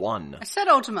party of one. I said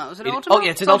Ultima. Was it It- Ultima? oh,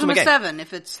 yeah, it's an Ultima game. 7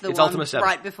 if it's the It's one Ultima 7.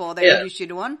 right before they Yeah. introduced you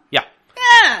to one. Yeah.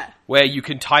 Yeah! Where you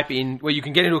can where you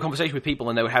can get into a conversation with people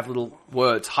and they would have little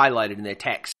words highlighted in their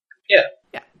text. Yeah.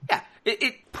 Yeah.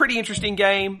 Pretty interesting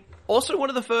game. Also, one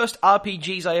of the first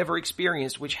RPGs I ever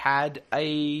experienced which had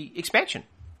a expansion.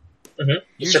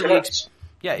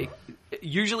 Mm-hmm.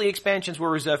 Usually expansions were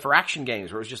reserved for action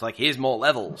games, where it was just like, here's more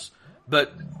levels.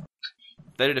 But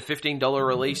they did a $15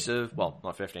 release of, well,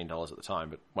 not $15 at the time,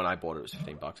 but when I bought it, it was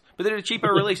 $15. But they did a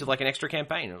cheaper release of like an extra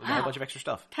campaign. It was a whole bunch of extra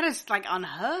stuff. That is like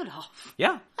unheard of.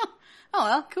 Yeah. Oh,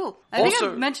 well, cool. I think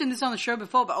Also- I've mentioned this on the show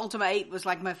before, but Ultima 8 was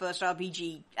like my first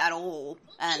RPG at all,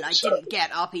 and I didn't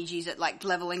get RPGs at like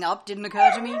leveling up, didn't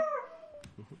occur to me.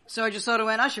 So I just sort of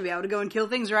went, I should be able to go and kill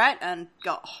things, right? And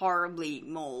got horribly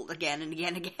mauled again and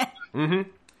again and again.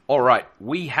 Alright,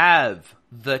 we have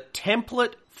the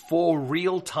template for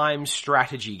real-time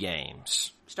strategy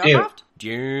games. StarCraft?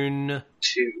 Dune...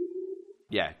 2.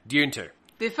 Yeah, Dune 2.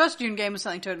 The first Dune game was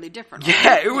something totally different.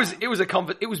 Yeah, it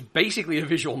was basically a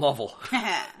visual novel.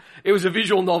 It was a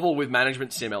visual novel with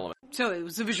management sim element. So it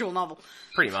was a visual novel.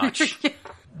 Pretty much.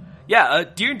 Yeah,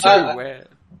 Dune 2, where...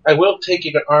 I will take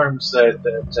you to arms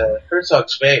that Herzog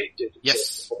Zwei did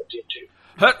exist before Dune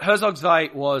 2. Herzog Zwei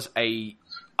was a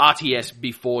RTS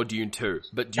before Dune 2,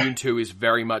 but Dune 2 is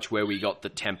very much where we got the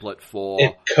template for...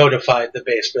 It codified the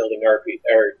base building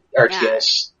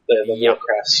RTS, the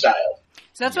Warcraft style.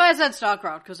 So that's why I said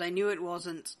StarCraft, because I knew it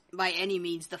wasn't by any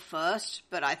means the first,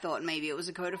 but I thought maybe it was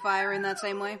a codifier in that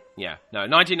same way. Yeah, no,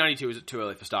 1992 was too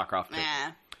early for StarCraft 2.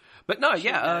 Yeah. But no,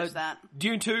 knows that.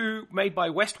 Dune 2 made by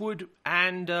Westwood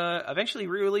and eventually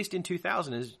re-released in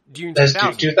 2000 as Dune That's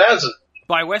 2000. Dune 2000.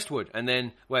 By Westwood, and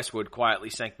then Westwood quietly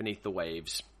sank beneath the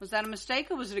waves. Was that a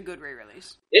mistake, or was it a good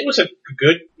re-release? It was a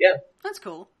good, yeah. That's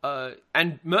cool.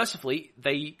 And mercifully,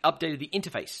 they updated the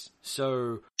interface.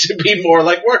 So, To be more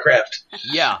like Warcraft.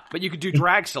 yeah, but you could do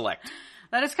drag select.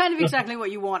 That is kind of exactly what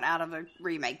you want out of a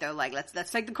remake, though. Like,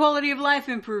 let's take the quality of life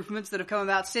improvements that have come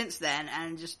about since then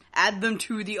and just add them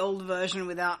to the old version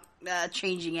without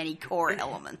changing any core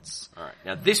elements. All right,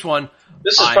 now this one...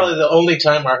 This is probably the only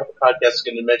time our podcast is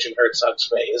going to mention Herzog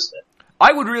Zwei, isn't it?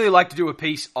 I would really like to do a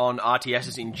piece on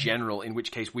RTSs in general, in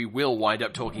which case we will wind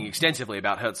up talking extensively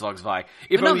about Herzog Zwei,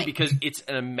 if only because it's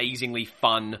an amazingly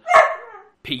fun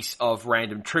piece of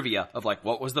random trivia of like,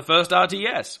 what was the first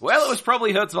RTS? Well, it was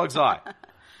probably Herzog Zwei.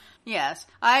 Yes.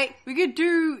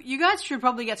 You guys should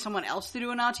probably get someone else to do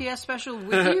an RTS special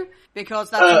with you, because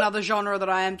that's another genre that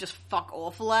I am just fuck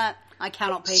awful at. I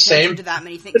cannot pay attention to that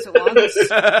many things at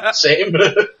once. Same.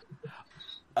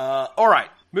 Alright,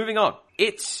 moving on.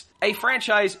 It's a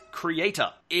franchise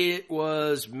creator. It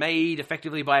was made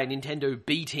effectively by a Nintendo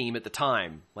B team at the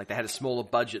time. Like, they had a smaller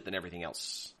budget than everything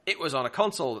else. It was on a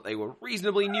console that they were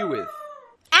reasonably new with.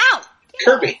 Ow!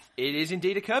 Kirby. It is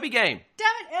indeed a Kirby game. Damn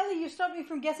it, Ellie, you stopped me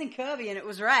from guessing Kirby and it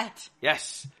was right.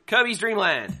 Yes. Kirby's Dream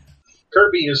Land.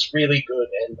 Kirby is really good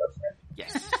and a friend.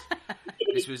 Yes.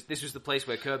 This was the place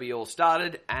where Kirby all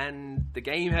started, and the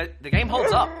game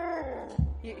holds up.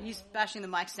 He's bashing the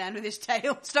mic stand with his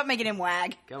tail. Stop making him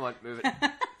wag. Come on, move it.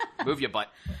 Move your butt.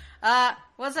 What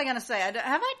was I going to say? Have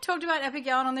I talked about Epic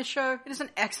Yarn on this show? It is an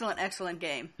excellent, excellent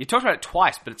game. You talked about it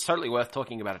twice, but it's totally worth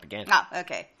talking about it again. Ah,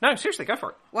 okay. No, seriously, go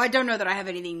for it. Well, I don't know that I have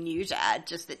anything new to add,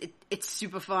 just that it's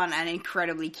super fun and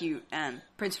incredibly cute, and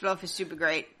Prince Fluff is super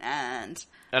great, and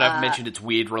I've mentioned its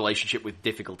weird relationship with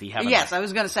difficulty, haven't I? Yes, I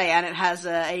was going to say, and it has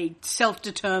a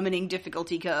self-determining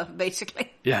difficulty curve,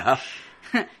 basically. Yeah.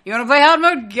 You want to play hard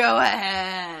mode? Go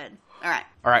ahead.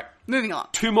 Alright, moving on.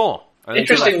 Two more.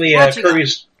 Interestingly, you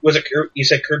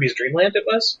said Kirby's Dream Land it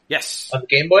was? Yes. On the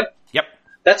Game Boy? Yep.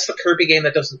 That's the Kirby game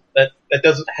that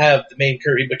doesn't have the main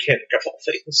Kirby mechanic of all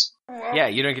things. Yeah,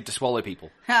 you don't get to swallow people.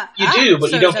 You do,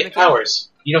 but you don't get powers.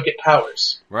 You don't get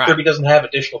powers. Right. Kirby doesn't have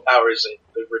additional powers in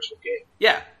the original game.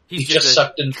 Yeah. He's just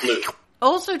sucked in blue.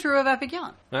 Also true of Epic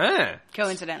Yarn. Ah.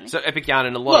 Coincidentally. So Epic Yarn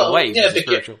in a lot of ways is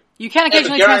spiritual. You can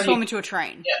occasionally Epic Yarn, transform into a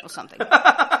train or something.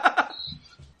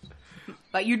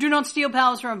 But you do not steal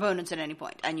powers from opponents at any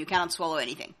point, and you cannot swallow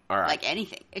anything. All right. Like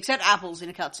anything. Except apples in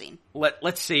a cutscene.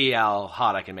 Let's see how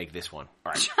hard I can make this one.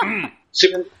 All right.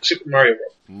 Super Mario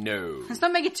World. No. Let's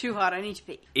not make it too hard, I need to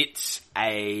pee. It's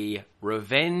a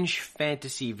revenge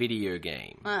fantasy video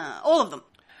game. All of them.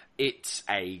 It's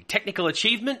a technical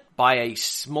achievement by a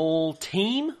small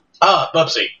team.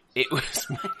 Bubsy. It was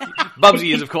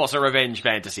Bubsy is of course a revenge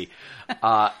fantasy.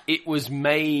 It was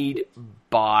made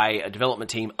by a development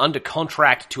team under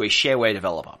contract to a shareware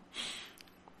developer.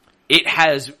 It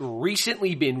has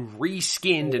recently been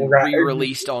reskinned and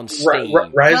re-released on Steam.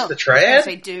 Rise the Triad? I was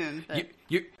going to say Doom. But...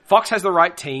 Fox has the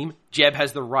right team. Jeb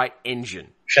has the right engine.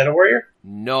 Shadow Warrior?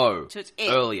 No. So it's id.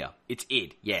 Earlier. It's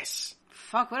id, yes.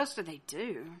 fuck, what else did they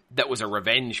do? That was a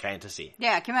revenge fantasy.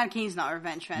 Yeah, Commander Keen's not a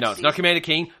revenge fantasy. No, it's not Commander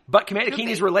Keen, but Commander Keen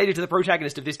is related to the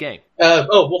protagonist of this game.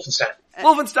 Wolfenstein.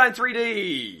 Wolfenstein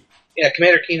 3D! Yeah,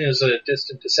 Commander Keen is a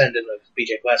distant descendant of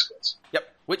B.J. Blazkowicz. Yep,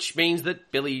 which means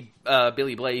that Billy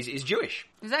Blaze is Jewish.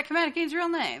 Is that Commander Keen's real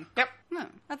name? Yep. No,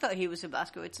 I thought he was a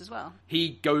Blazkowicz as well. He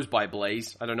goes by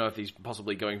Blaze. I don't know if he's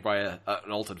possibly going by an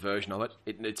altered version of it.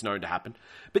 It's known to happen.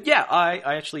 But yeah, I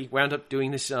actually wound up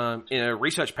doing this in a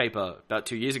research paper about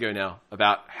 2 years ago now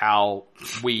about how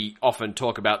we often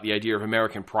talk about the idea of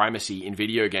American primacy in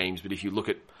video games, but if you look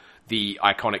at the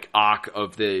iconic arc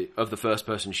of the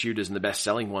first-person shooters and the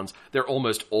best-selling ones, they're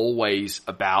almost always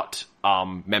about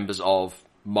members of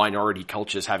minority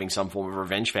cultures having some form of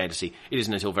revenge fantasy. It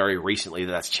isn't until very recently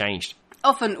that that's changed.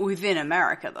 Often within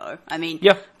America, though. I mean,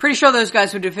 Yeah. pretty sure those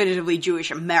guys were definitively Jewish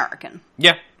American.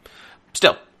 Yeah.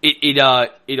 Still,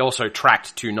 it also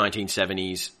tracked to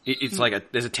 1970s. It's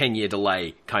like there's a 10-year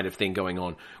delay kind of thing going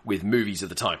on with movies at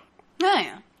the time. Oh,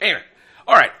 yeah. Anyway,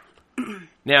 all right.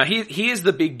 Now, here's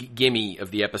the big gimme of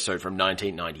the episode from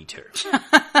 1992.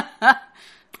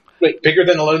 Wait, bigger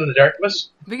than Alone in the Darkness?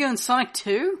 Bigger than Sonic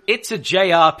 2? It's a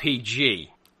JRPG.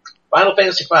 Final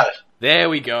Fantasy V. There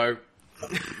we go.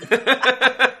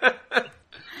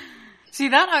 See,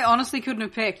 that I honestly couldn't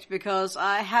have picked because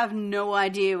I have no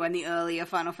idea when the earlier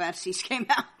Final Fantasies came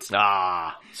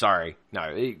out. Sorry.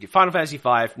 No, Final Fantasy V,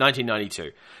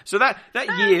 1992. So that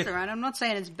year... That's alright, I'm not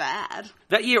saying it's bad.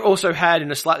 That year also had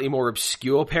in a slightly more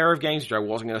obscure pair of games, which I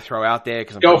wasn't going to throw out there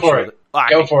because I'm Go pretty for sure it. that...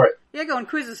 Go for it. Yeah, go on,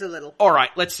 quiz us a little. All right,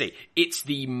 let's see. It's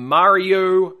the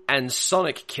Mario and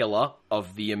Sonic killer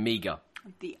of the Amiga.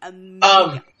 The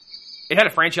It had a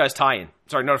franchise tie-in.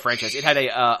 Sorry, not a franchise. It had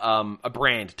a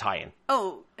brand tie-in.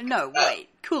 Oh, no, wait.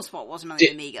 Cool Spot wasn't on the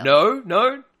Amiga.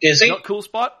 No. Dizzy? Not Cool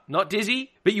Spot. Not Dizzy.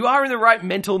 But you are in the right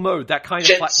mental mode. That kind of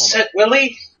Jet platform. Set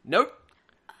Willy? Nope.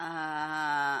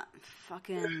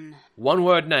 Fucking... One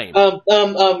word name.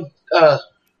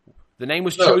 The name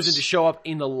was No. chosen to show up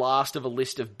in the last of a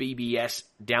list of BBS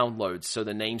downloads, so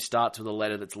the name starts with a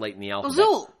letter that's late in the alphabet.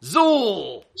 Zool!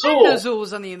 Zool! I didn't know Zool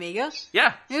was on the Amiga.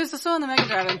 Yeah. He was the son on the Mega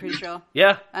Drive, I'm pretty sure.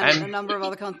 Yeah. And a number of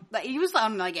other he was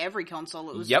on like every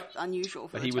console. It was unusual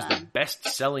for But the he was time.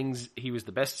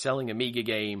 the best-selling Amiga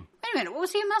game. Wait a minute, what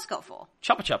was he a mascot for?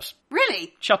 Chupa Chups.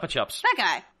 Really? Chupa Chups. That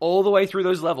guy? All the way through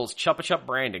those levels, Chupa Chup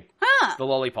branding. Huh. The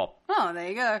lollipop. Oh, there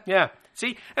you go. Yeah.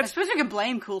 See, I suppose we can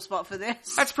blame Cool Spot for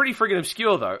this. that's pretty friggin'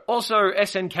 obscure, though. Also,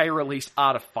 SNK released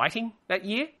Art of Fighting that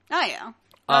year. Oh, yeah.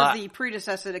 That was the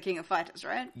predecessor to King of Fighters,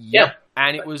 right? Yeah.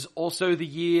 And it was also the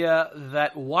year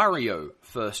that Wario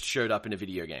first showed up in a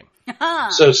video game.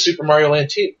 So Super Mario Land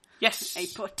 2. Yes. A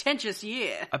portentous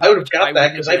year. I would have which got that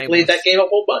wouldn't because have been I able played to that game a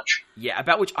whole bunch. Yeah,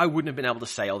 about which I wouldn't have been able to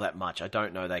say all that much. I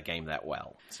don't know that game that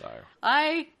well, so...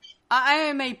 I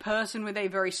am a person with a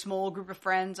very small group of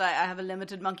friends. I have a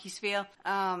limited monkey sphere.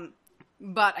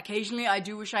 But occasionally I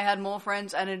do wish I had more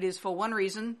friends, and it is for one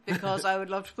reason, because I would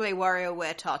love to play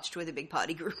WarioWare Touched with a big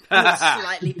party group. I was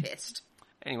slightly pissed.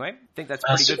 Anyway, I think that's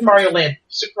pretty Super good.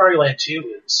 Mario Land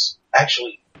 2 is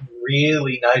actually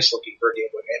really nice looking for a Game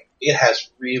Boy game. It has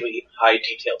really high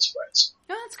detailed sprites,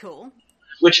 Oh, that's cool.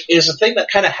 which is a thing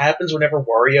that kind of happens whenever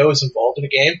Wario is involved in a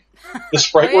game. The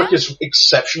sprite Oh, yeah? work is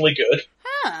exceptionally good.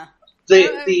 Huh.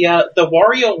 The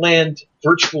Wario Land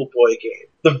Virtual Boy game,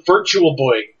 the Virtual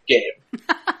Boy game,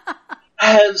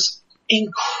 has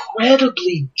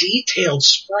incredibly detailed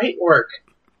sprite work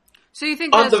So you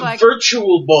think on there's the like...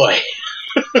 Virtual Boy.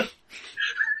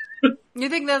 You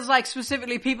think there's like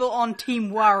specifically people on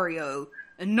Team Wario,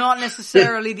 and not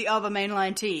necessarily the other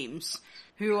mainline teams,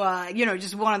 who are,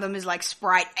 just one of them is like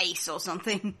Sprite Ace or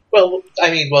something. Well,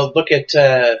 look at,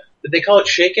 did they call it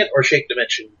Shake It or Shake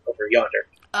Dimension over yonder?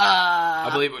 I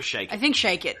believe it was Shake I It. think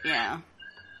Shake It, yeah.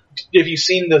 Have you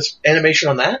seen this animation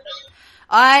on that?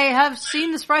 I have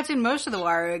seen the sprites in most of the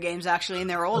Wario games actually, and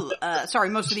they're all,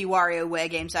 most of the WarioWare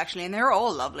games actually, and they're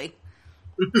all lovely.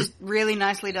 Just really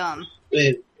nicely done.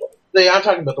 I'm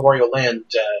talking about the Wario Land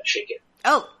Shake It.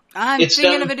 Oh, I'm It's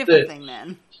thinking done of a different thing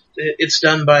then. It's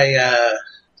done by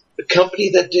the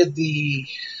company that did the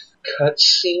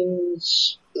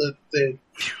cutscenes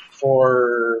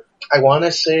for, I want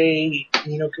to say,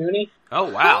 Ni no Kuni. Oh,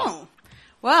 wow. Oh.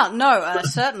 Well, no,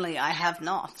 certainly I have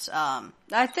not.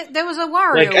 I think there was a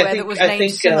WarioWare that was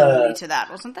named similarly to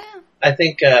that, wasn't there? I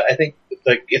think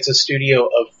it's a studio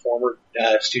of former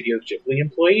Studio Ghibli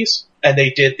employees, and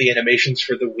they did the animations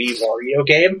for the Wii Wario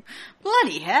game.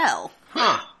 Bloody hell.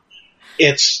 Huh.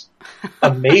 It's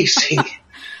amazing.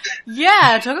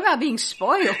 Yeah, talk about being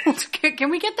spoiled. Can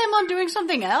we get them on doing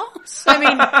something else? I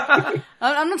mean,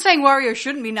 I'm not saying Wario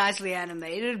shouldn't be nicely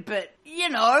animated, but, you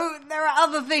know, there are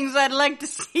other things I'd like to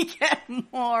see get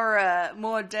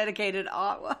more dedicated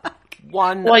artwork.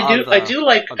 Well, I do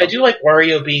like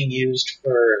Wario being used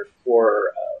for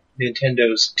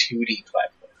Nintendo's 2D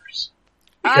platformers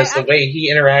because the way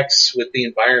he interacts with the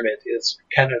environment is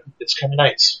kind of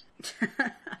nice.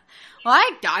 Well,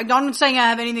 I'm not saying I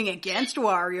have anything against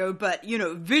Wario, but, you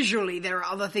know, visually there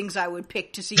are other things I would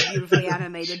pick to see beautifully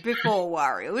animated before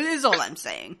Wario. It is all I'm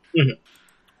saying. Mm-hmm.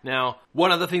 Now,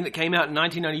 one other thing that came out in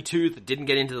 1992 that didn't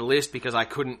get into the list because I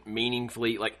couldn't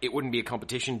meaningfully, it wouldn't be a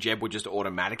competition, Jeb would just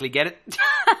automatically get it.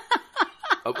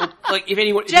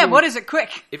 Jeb, what is it?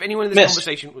 Quick! If anyone in this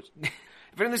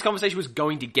conversation was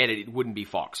going to get it, it wouldn't be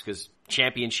Fox, because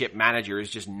Championship Manager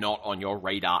is just not on your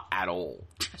radar at all.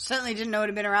 Certainly didn't know it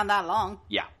had been around that long.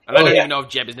 Yeah. And I don't even know if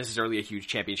Jeb is necessarily a huge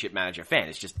Championship Manager fan.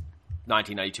 It's just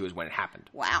 1992 is when it happened.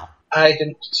 Wow. I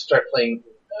didn't start playing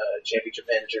Championship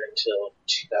Manager until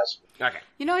 2000. Okay.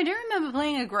 You know, I do remember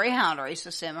playing a Greyhound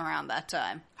Racer sim around that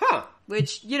time. Huh.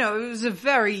 Which, you know, it was a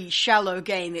very shallow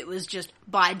game. It was just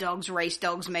buy dogs, race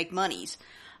dogs, make monies.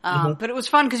 But it was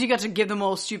fun because you got to give them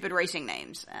all stupid racing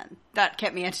names, and that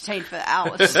kept me entertained for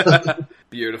hours.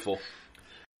 Beautiful.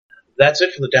 That's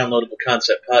it for the Downloadable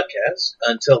Concept Podcast.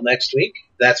 Until next week,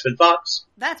 that's been Fox.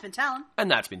 That's been Talon. And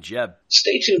that's been Jeb.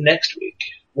 Stay tuned next week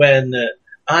when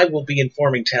I will be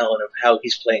informing Talon of how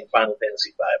he's playing Final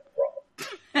Fantasy V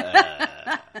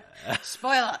Brawl.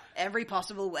 Spoiler, every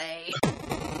possible way.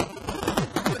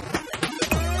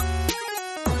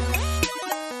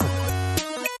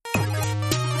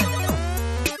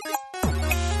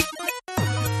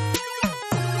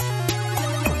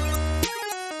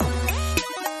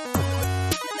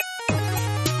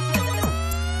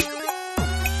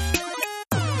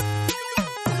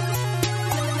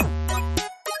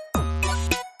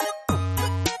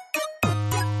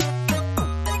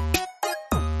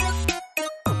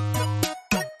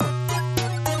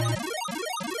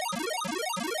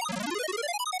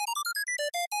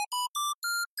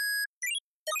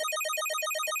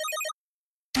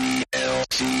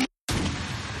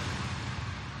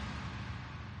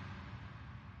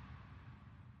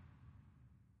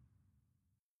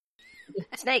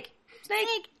 Snake!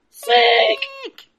 Snake! Snake! Snake!